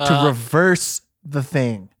coconut to reverse the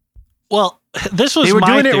thing. Well, this was they were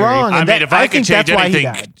doing theory. it wrong. I mean, if I could change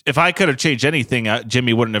anything, if I could have changed anything,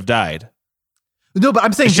 Jimmy wouldn't have died. No, but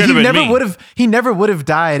I'm saying he never would have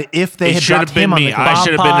died if they had dropped him on the coconut. I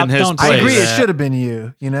should have been in his place. I agree. It should have been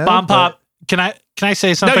you. Bomb Pop. Can I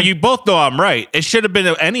say something? No, you both know I'm right. It should have been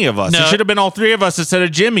any of us. No, it should have been all three of us instead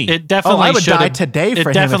of Jimmy. It definitely I would die today for him.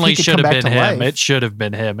 It definitely should have been him. Life. It should have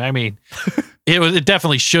been him. I mean, it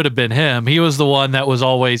definitely should have been him. He was the one that was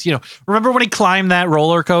always, remember when he climbed that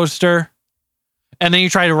roller coaster? And then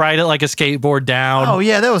you try to ride it like a skateboard down. Oh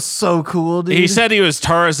yeah, that was so cool, dude. He said he was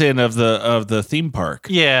Tarzan of the theme park.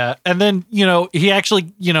 Yeah, and then he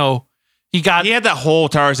actually he had that whole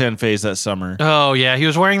Tarzan phase that summer. Oh yeah, he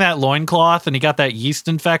was wearing that loincloth and he got that yeast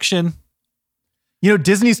infection.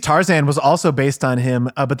 Disney's Tarzan was also based on him,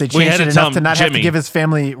 but they changed it enough to not have to give his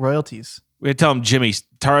family royalties. We had to tell him, Jimmy,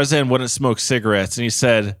 Tarzan wouldn't smoke cigarettes, and he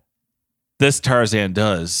said, "This Tarzan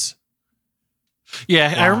does."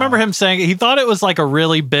 Yeah, wow. I remember him saying he thought it was like a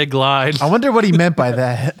really big line. I wonder what he meant by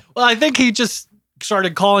that. Well, I think he just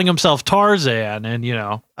started calling himself Tarzan,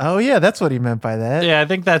 and Oh yeah, that's what he meant by that. Yeah, I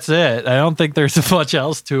think that's it. I don't think there's much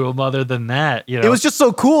else to him other than that. It was just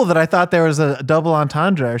so cool that I thought there was a double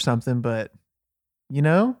entendre or something, but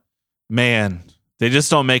man, they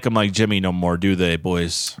just don't make them like Jimmy no more, do they,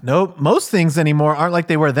 boys? Nope. Most things anymore aren't like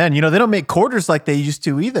they were then. They don't make quarters like they used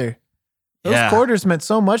to either. Those quarters meant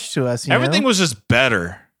so much to us. Everything was just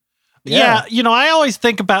better. Yeah. I always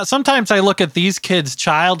think about, sometimes I look at these kids'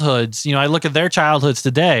 childhoods, I look at their childhoods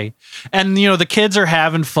today, and, the kids are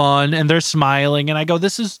having fun and they're smiling, and I go,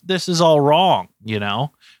 this is all wrong.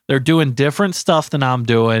 They're doing different stuff than I'm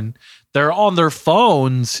doing. They're on their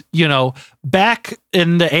phones, back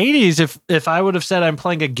in the 80s, if I would have said I'm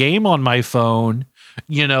playing a game on my phone,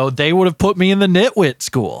 they would have put me in the nitwit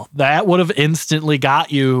school. That would have instantly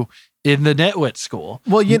got you in the Nitwit School.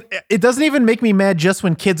 Well, it doesn't even make me mad just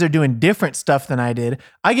when kids are doing different stuff than I did.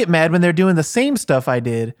 I get mad when they're doing the same stuff I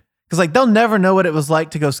did. Because like they'll never know what it was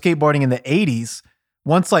like to go skateboarding in the 80s.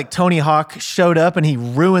 Once like Tony Hawk showed up and he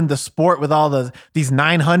ruined the sport with all these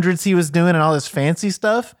 900s he was doing and all this fancy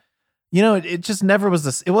stuff. You know, it just never was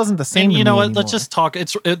this. It wasn't the same. And you know what? Anymore. Let's just talk.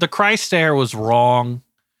 The Christ Air was wrong.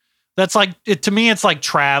 That's like to me. It's like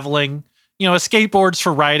traveling. You know, a skateboard's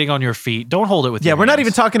for riding on your feet. Don't hold it with your we're not hands.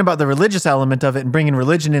 even talking about the religious element of it and bringing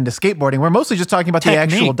religion into skateboarding. We're mostly just talking about technique.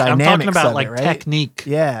 The actual dynamics I'm talking about of like it, right? technique.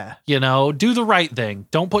 Yeah. You know, do the right thing.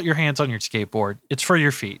 Don't put your hands on your skateboard. It's for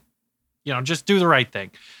your feet. You know, just do the right thing.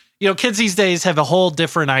 You know, kids these days have a whole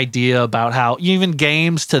different idea about how even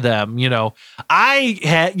games to them, you know,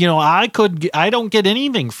 I don't get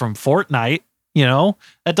anything from Fortnite. You know,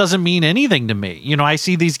 that doesn't mean anything to me. You know, I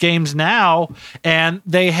see these games now and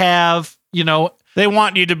they have, you know, they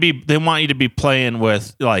want you to be playing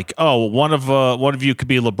with like, oh, one of you could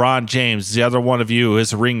be LeBron James, the other one of you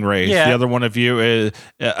is Ring Wraith, the other one of you is,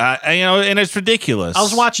 and it's ridiculous. I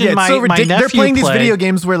was watching my nephew they're playing play. These video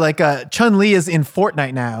games where like Chun-Li is in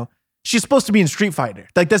Fortnite now. She's supposed to be in Street Fighter.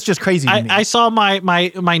 Like that's just crazy to me. I saw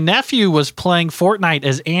my nephew was playing Fortnite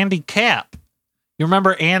as Andy Capp. You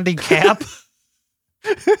remember Andy Capp?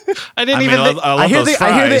 I hear they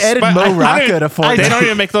added Mo Rocca to Fortnite. They don't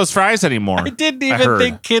even make those fries anymore. I didn't even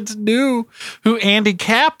think kids knew who Andy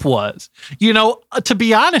Capp was. You know, to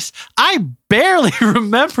be honest, I barely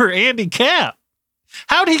remember Andy Capp.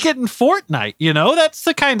 How'd he get in Fortnite? You know, that's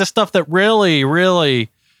the kind of stuff that really, really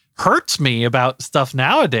hurts me about stuff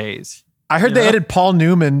nowadays. I heard they added Paul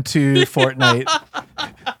Newman to Fortnite.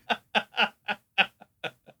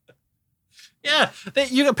 Yeah,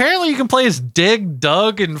 apparently you can play as Dig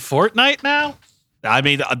Dug in Fortnite now. I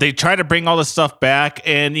mean, they try to bring all this stuff back,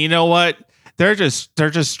 and you know what? They're just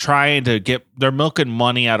trying to they're milking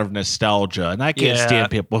money out of nostalgia, and I can't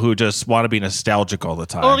stand people who just want to be nostalgic all the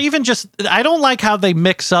time. Or even I don't like how they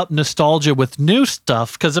mix up nostalgia with new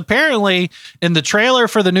stuff, because apparently in the trailer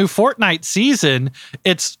for the new Fortnite season,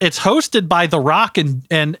 it's hosted by The Rock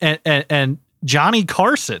and Johnny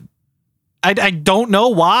Carson. I don't know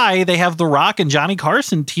why they have The Rock and Johnny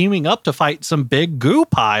Carson teaming up to fight some big goo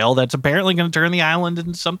pile that's apparently going to turn the island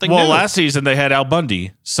into something new. Well, last season they had Al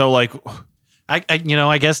Bundy, so like,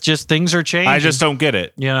 I guess just things are changing. I just don't get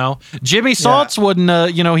it. You know, Jimmy Saltz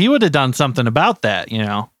wouldn't. He would have done something about that. You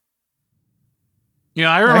know,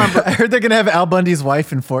 I remember. I heard they're going to have Al Bundy's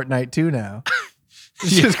wife in Fortnite too now.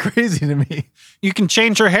 It's just crazy to me. You can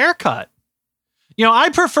change her haircut. You know, I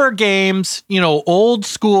prefer games, old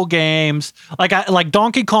school games like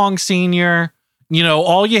Donkey Kong Senior. You know,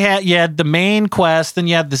 all you had the main quest, then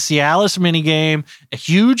you had the Cialis minigame,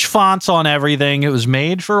 huge fonts on everything. It was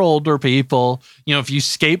made for older people. You know, if you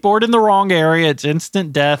skateboard in the wrong area, it's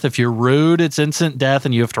instant death. If you're rude, it's instant death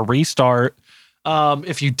and you have to restart.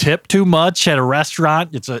 If you tip too much at a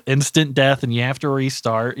restaurant, it's an instant death and you have to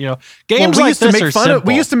restart. You know, games like this are simple.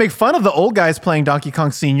 We used to make fun of the old guys playing Donkey Kong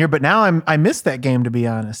Senior, but now I miss that game, to be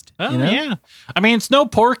honest. Oh, yeah. I mean, it's no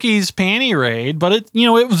Porky's Panty Raid, but it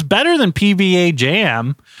was better than PBA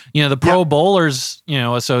Jam. You know, the Pro Bowlers,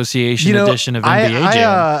 Association edition of NBA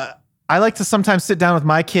Jam. I like to sometimes sit down with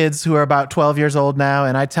my kids who are about 12 years old now,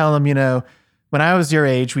 and I tell them, when I was your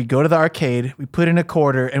age, we'd go to the arcade, we put in a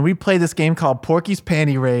quarter, and we'd play this game called Porky's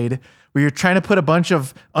Panty Raid, where you're trying to put a bunch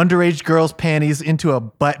of underage girls' panties into a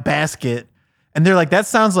basket. And they're like, that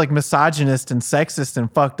sounds like misogynist and sexist and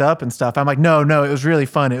fucked up and stuff. I'm like, no, it was really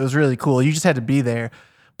fun. It was really cool. You just had to be there.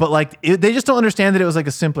 But they just don't understand that it was like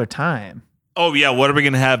a simpler time. Oh, yeah. What are we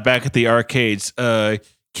going to have back at the arcades?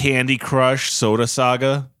 Candy Crush, Soda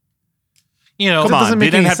Saga? Come on. They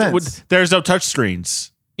didn't have to, there's no touch screens.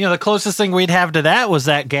 The closest thing we'd have to that was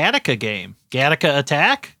that Gattaca game, Gattaca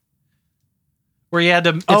Attack, where you had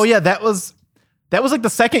to. That was like the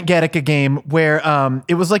second Gattaca game where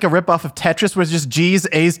it was like a ripoff of Tetris, where just G's,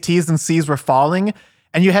 A's, T's, and C's were falling,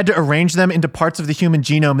 and you had to arrange them into parts of the human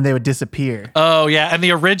genome, and they would disappear. Oh yeah, and the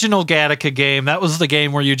original Gattaca game, that was the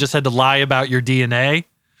game where you just had to lie about your DNA.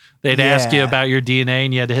 They'd ask you about your DNA,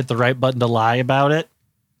 and you had to hit the right button to lie about it.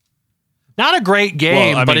 Not a great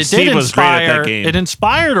game, but it did inspire. It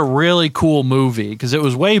inspired a really cool movie because it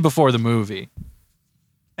was way before the movie.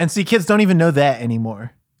 And see, kids don't even know that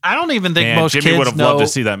anymore. I don't even think most Jimmy kids would have loved to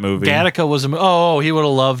see that movie. Gattaca was he would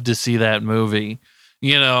have loved to see that movie.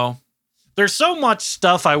 There's so much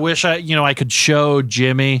stuff I wish I could show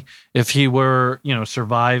Jimmy if he were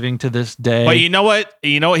surviving to this day. But you know what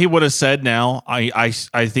he would have said now? I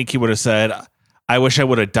think he would have said, I wish I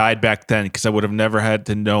would have died back then because I would have never had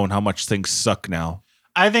to known how much things suck now.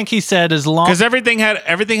 I think he said as long because everything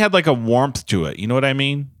had like a warmth to it. You know what I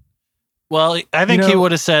mean? Well, I think he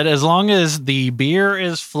would have said, as long as the beer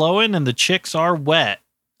is flowing and the chicks are wet,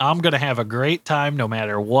 I'm going to have a great time no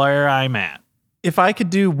matter where I'm at. If I could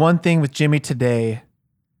do one thing with Jimmy today,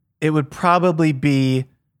 it would probably be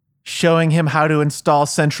showing him how to install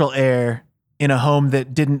central air in a home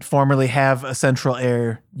that didn't formerly have a central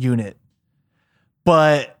air unit.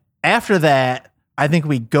 But after that, I think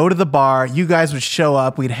we'd go to the bar. You guys would show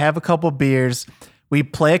up. We'd have a couple beers.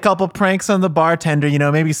 We'd play a couple pranks on the bartender,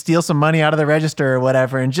 maybe steal some money out of the register or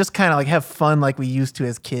whatever, and just kind of like have fun like we used to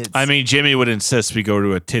as kids. I mean, Jimmy would insist we go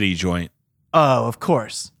to a titty joint. Oh, of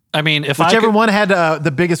course. I mean, whichever one had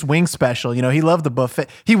the biggest wing special, he loved the buffet.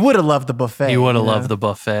 He would have loved the buffet. He would have loved the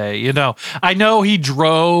buffet. I know he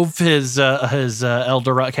drove his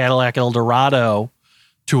Cadillac Eldorado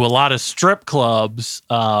to a lot of strip clubs.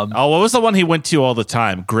 What was the one he went to all the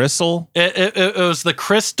time? Gristle? It was the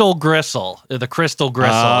Crystal Gristle. The Crystal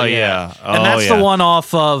Gristle. Oh, yeah. And that's the one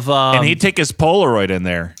off of... and he'd take his Polaroid in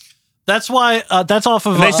there. That's why, that's off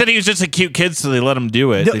of... And they said he was just a cute kid, so they let him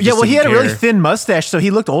do it. He had a really thin mustache, so he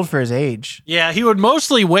looked old for his age. Yeah, he would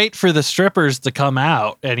mostly wait for the strippers to come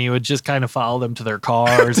out, and he would just kind of follow them to their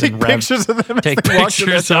cars take pictures of them. Take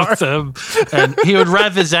pictures of them. And he would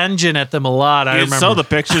rev his engine at them a lot. I remember. Sell the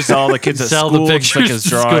pictures to all the kids at school, like his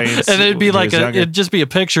drawings. And it'd be like it'd just be a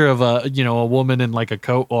picture of a woman in like a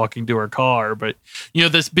coat walking to her car. But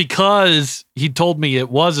this, because he told me it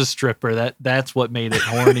was a stripper, that's what made it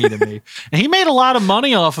horny to me. And he made a lot of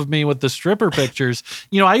money off of me with the stripper pictures.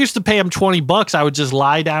 I used to pay him $20. I would just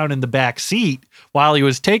lie down in the back seat while he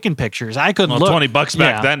was taking pictures. I couldn't look. $20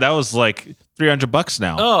 back then, that was like $300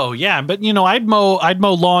 now. Oh yeah, but I'd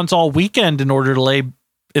mow lawns all weekend in order to lay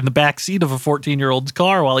in the back seat of a 14-year-old's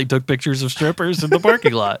car while he took pictures of strippers in the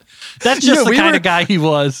parking lot. That's just the kind of guy he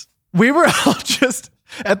was. We were all just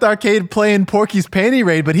at the arcade playing Porky's Panty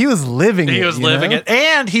Raid, but he was living it. He was living it.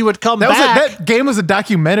 And he would come back. That game was a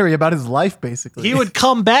documentary about his life, basically. He would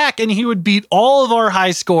come back and he would beat all of our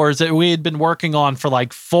high scores that we had been working on for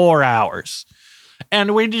like 4 hours.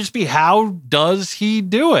 And we'd just be, how does he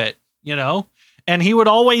do it? And he would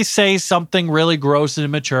always say something really gross and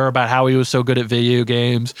immature about how he was so good at video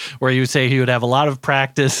games, where he would say he would have a lot of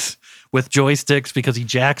practice with joysticks because he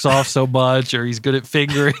jacks off so much, or he's good at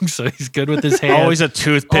fingering, so he's good with his hands. Always a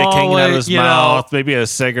toothpick hanging out of his mouth, maybe a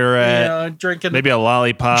cigarette, drinking, maybe a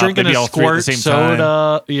lollipop, drinking maybe a all three at the same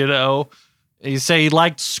soda, time. You say he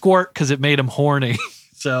liked squirt because it made him horny.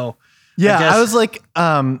 So yeah, I was like,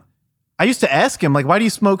 I used to ask him, like, why do you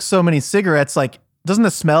smoke so many cigarettes? Like, doesn't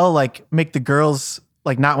the smell like make the girls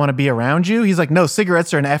like not want to be around you? He's like, no,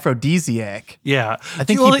 cigarettes are an aphrodisiac. Yeah. I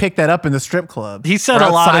think he picked that up in the strip club. He said a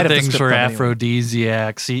lot of things were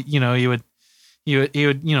aphrodisiacs. He'd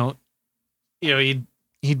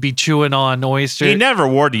be chewing on oysters. He never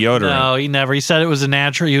wore deodorant. No, he never. He said it was a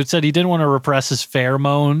natural. He said he didn't want to repress his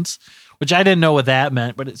pheromones, which I didn't know what that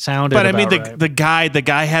meant, but it sounded. But I mean, right. the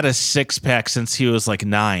guy had a 6-pack since he was like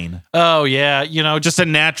 9. Oh yeah, just a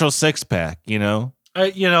natural 6-pack.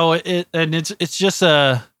 It's just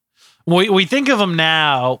we think of him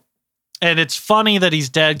now, and it's funny that he's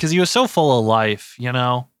dead because he was so full of life.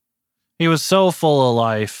 He was so full of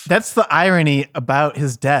life. That's the irony about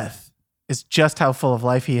his death, is just how full of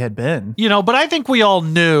life he had been. But I think we all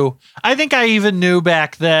knew. I think I even knew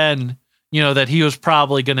back then, that he was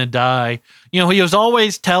probably going to die. He was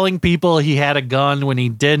always telling people he had a gun when he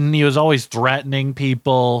didn't. He was always threatening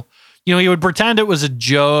people. He would pretend it was a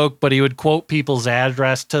joke, but he would quote people's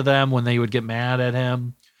address to them when they would get mad at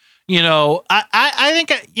him. I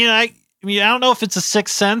think, I don't know if it's a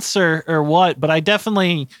sixth sense or what, but I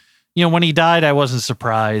definitely, when he died, I wasn't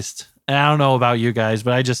surprised. And I don't know about you guys,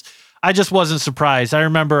 but I just wasn't surprised. I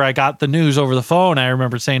remember I got the news over the phone. I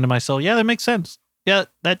remember saying to myself, yeah, that makes sense. Yeah,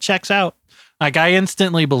 that checks out. Like, I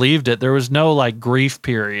instantly believed it. There was no like grief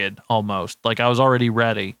period almost. Like, I was already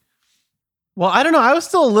ready. Well, I don't know. I was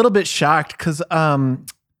still a little bit shocked because I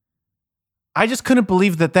just couldn't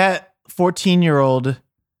believe that 14-year-old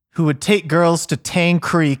who would take girls to Tang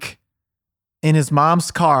Creek in his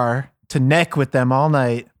mom's car to neck with them all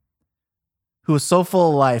night, who was so full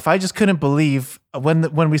of life. I just couldn't believe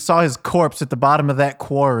when we saw his corpse at the bottom of that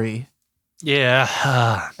quarry. Yeah.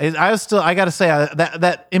 I got to say,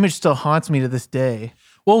 that image still haunts me to this day.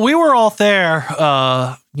 Well, we were all there,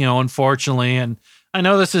 unfortunately, and I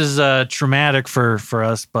know this is traumatic for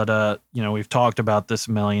us, but we've talked about this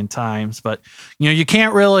a million times. But you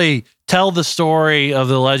can't really tell the story of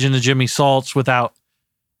the Legend of Jimmy Saltz without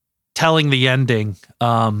telling the ending.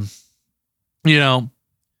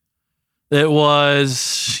 It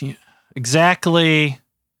was exactly, I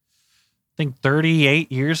think, 38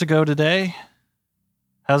 years ago today.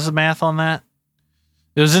 How's the math on that?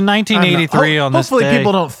 It was in 1983 on this day. Hopefully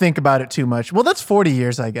people don't think about it too much. Well, that's 40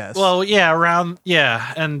 years, I guess. Well,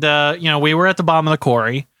 yeah, and we were at the bottom of the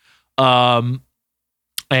quarry, and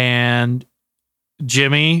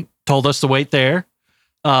Jimmy told us to wait there.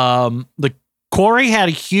 The quarry had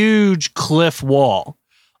a huge cliff wall.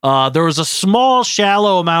 There was a small,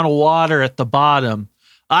 shallow amount of water at the bottom.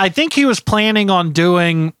 I think he was planning on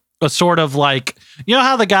doing a sort of like, you know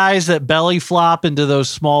how the guys that belly flop into those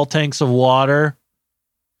small tanks of water?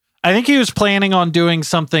 I think he was planning on doing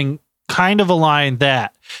something kind of aligned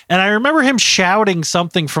that. And I remember him shouting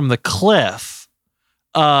something from the cliff.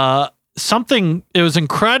 Something, it was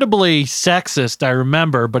incredibly sexist, I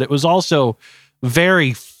remember, but it was also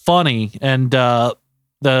very funny. And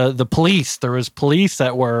the police, there was police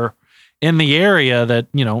that were in the area that,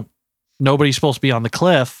 nobody's supposed to be on the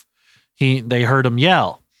cliff. They heard him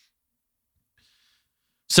yell.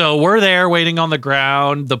 So we're there waiting on the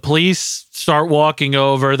ground. The police start walking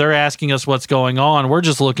over. They're asking us what's going on. We're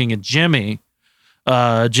just looking at Jimmy.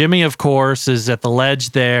 Jimmy, of course, is at the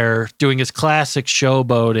ledge there doing his classic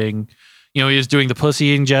showboating. He was doing the pussy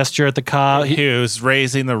eating gesture at the cop. He was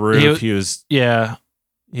raising the roof. He was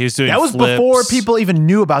doing that was flips. Before people even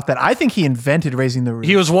knew about that. I think he invented raising the roof.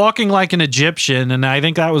 He was walking like an Egyptian, and I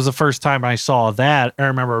think that was the first time I saw that. I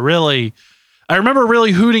remember really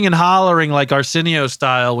hooting and hollering like Arsenio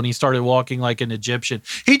style when he started walking like an Egyptian.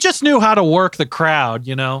 He just knew how to work the crowd,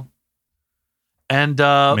 And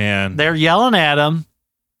man, they're yelling at him.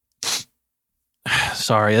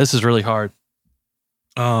 Sorry, this is really hard.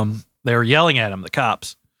 They were yelling at him, the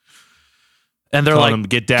cops. And they're telling like, him,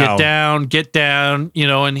 get down, get down,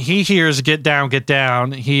 and he hears get down, get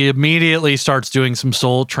down. He immediately starts doing some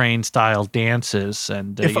Soul Train style dances.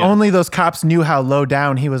 And if only those cops knew how low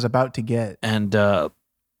down he was about to get. And,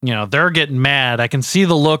 they're getting mad. I can see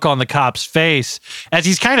the look on the cop's face as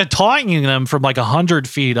he's kind of taunting them from like 100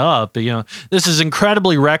 feet up. This is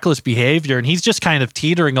incredibly reckless behavior. And he's just kind of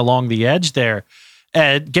teetering along the edge there.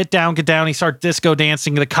 And get down. He starts disco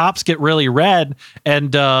dancing. The cops get really red,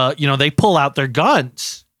 and they pull out their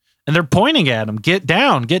guns and they're pointing at him. Get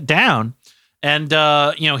down.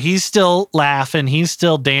 And he's still laughing. He's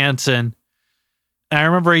still dancing. And I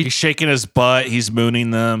remember he's shaking his butt. He's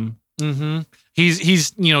mooning them. Mm-hmm.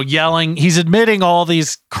 He's yelling. He's admitting all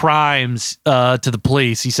these crimes to the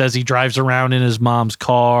police. He says he drives around in his mom's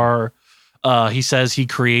car. He says he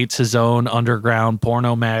creates his own underground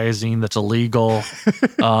porno magazine that's illegal.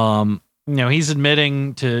 He's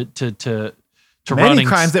admitting to many running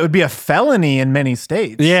crimes that would be a felony in many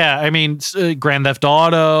states. Yeah, I mean, Grand Theft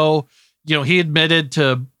Auto. He admitted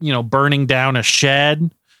to burning down a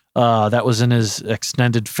shed that was in his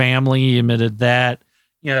extended family. He admitted that.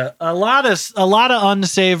 Yeah, a lot of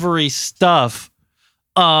unsavory stuff.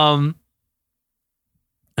 And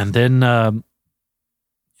then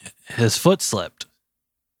his foot slipped.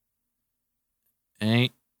 And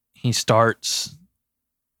he starts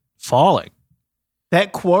falling.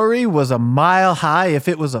 That quarry was a mile high if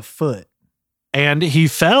it was a foot. And he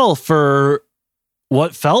fell for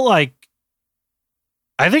what felt like,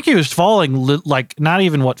 I think he was falling like not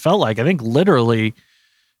even what felt like. I think literally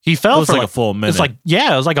he fell for like a full minute.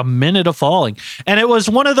 It was like a minute of falling. And it was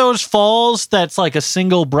one of those falls that's like a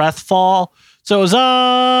single breath fall. So it was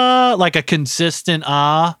like a consistent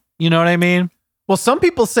you know what I mean? Well, some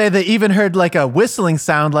people say they even heard like a whistling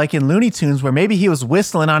sound like in Looney Tunes where maybe he was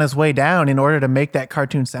whistling on his way down in order to make that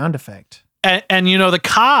cartoon sound effect. And the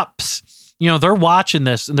cops, they're watching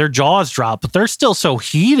this and their jaws drop, but they're still so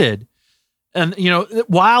heated. And,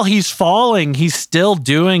 while he's falling, he's still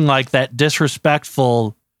doing like that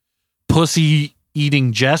disrespectful pussy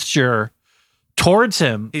eating gesture towards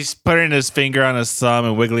him. He's putting his finger on his thumb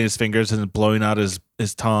and wiggling his fingers and blowing out his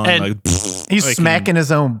tongue. And he's smacking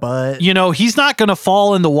his own butt. He's not going to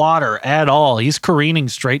fall in the water at all. He's careening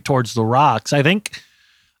straight towards the rocks. I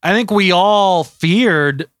think we all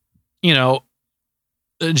feared,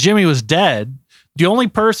 Jimmy was dead. The only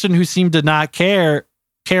person who seemed to not care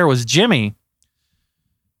was Jimmy.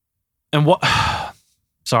 And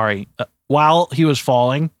while he was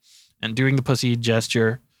falling and doing the pussy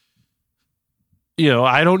gesture,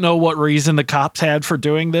 I don't know what reason the cops had for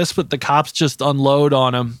doing this, but the cops just unload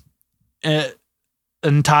on him.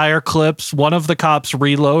 Entire clips. One of the cops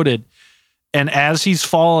reloaded, and as he's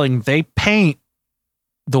falling, they paint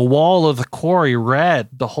the wall of the quarry red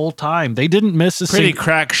the whole time. They didn't miss a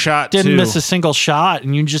crack shot. Didn't miss a single shot,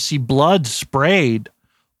 and you just see blood sprayed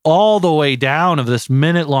all the way down of this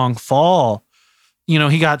minute-long fall.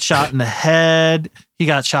 He got shot in the head. He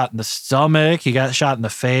got shot in the stomach. He got shot in the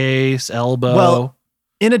face, elbow. Well,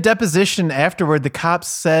 in a deposition afterward, the cops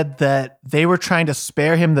said that they were trying to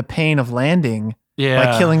spare him the pain of landing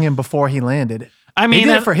by killing him before he landed. I mean,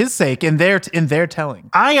 they did it for his sake in their telling.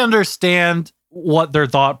 I understand what their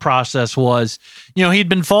thought process was. He'd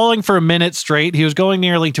been falling for a minute straight. He was going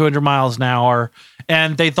nearly 200 miles an hour,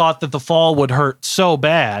 and they thought that the fall would hurt so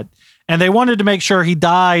bad. And they wanted to make sure he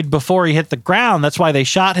died before he hit the ground. That's why they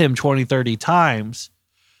shot him 20, 30 times.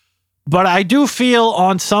 But I do feel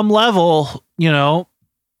on some level,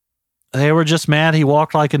 they were just mad he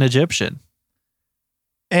walked like an Egyptian.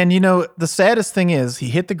 And, the saddest thing is he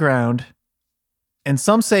hit the ground, and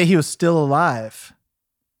some say he was still alive.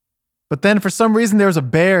 But then for some reason, there was a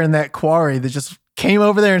bear in that quarry that just came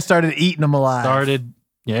over there and started eating him alive.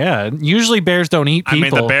 Usually bears don't eat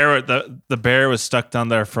people. I mean, the bear was stuck down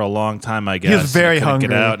there for a long time, I guess. He was very hungry.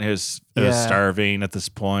 Get out, and he was starving at this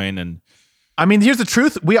point. And I mean, here's the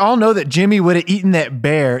truth. We all know that Jimmy would have eaten that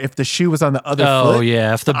bear if the shoe was on the other foot. Oh,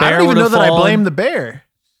 yeah. If the bear I don't even know fallen, that I blame the bear.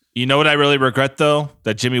 You know what I really regret, though?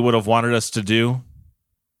 That Jimmy would have wanted us to do?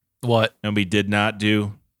 What? And we did not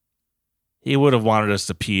do? He would have wanted us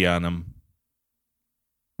to pee on him.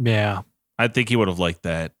 Yeah. I think he would have liked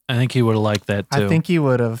that. I think he would have liked that, too. I think he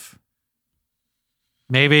would have.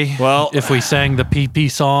 Maybe. Well, if we sang the PP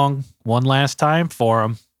song one last time for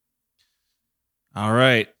him. All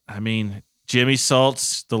right. I mean, Jimmy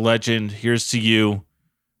Saltz, the legend, here's to you.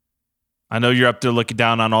 I know you're up there looking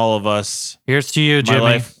down on all of us. Here's to you, Jimmy.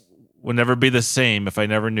 My life would never be the same if I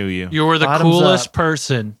never knew you. You were the coolest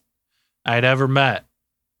person I'd ever met.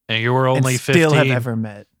 And you were only 15. Still have ever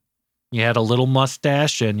met. You had a little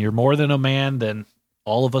mustache, and you're more than a man than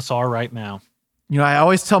all of us are right now. I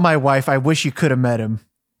always tell my wife, I wish you could have met him.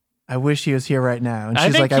 I wish he was here right now. And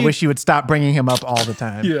she's like, I wish you would stop bringing him up all the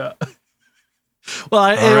time. Yeah. Well,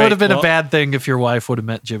 it would have been a bad thing if your wife would have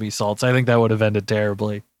met Jimmy Saltz. I think that would have ended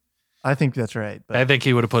terribly. I think that's right. But I think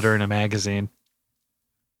he would have put her in a magazine.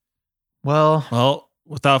 Well,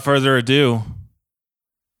 without further ado,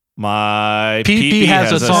 my PP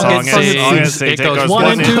has a song it sings. It goes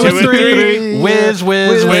 1, 2, 3. Whiz,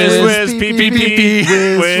 whiz, whiz,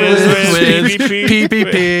 PPP. Whiz, whiz,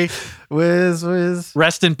 PPP. Whiz, whiz.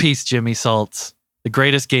 Rest in peace, Jimmy Saltz, the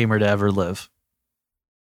greatest gamer to ever live.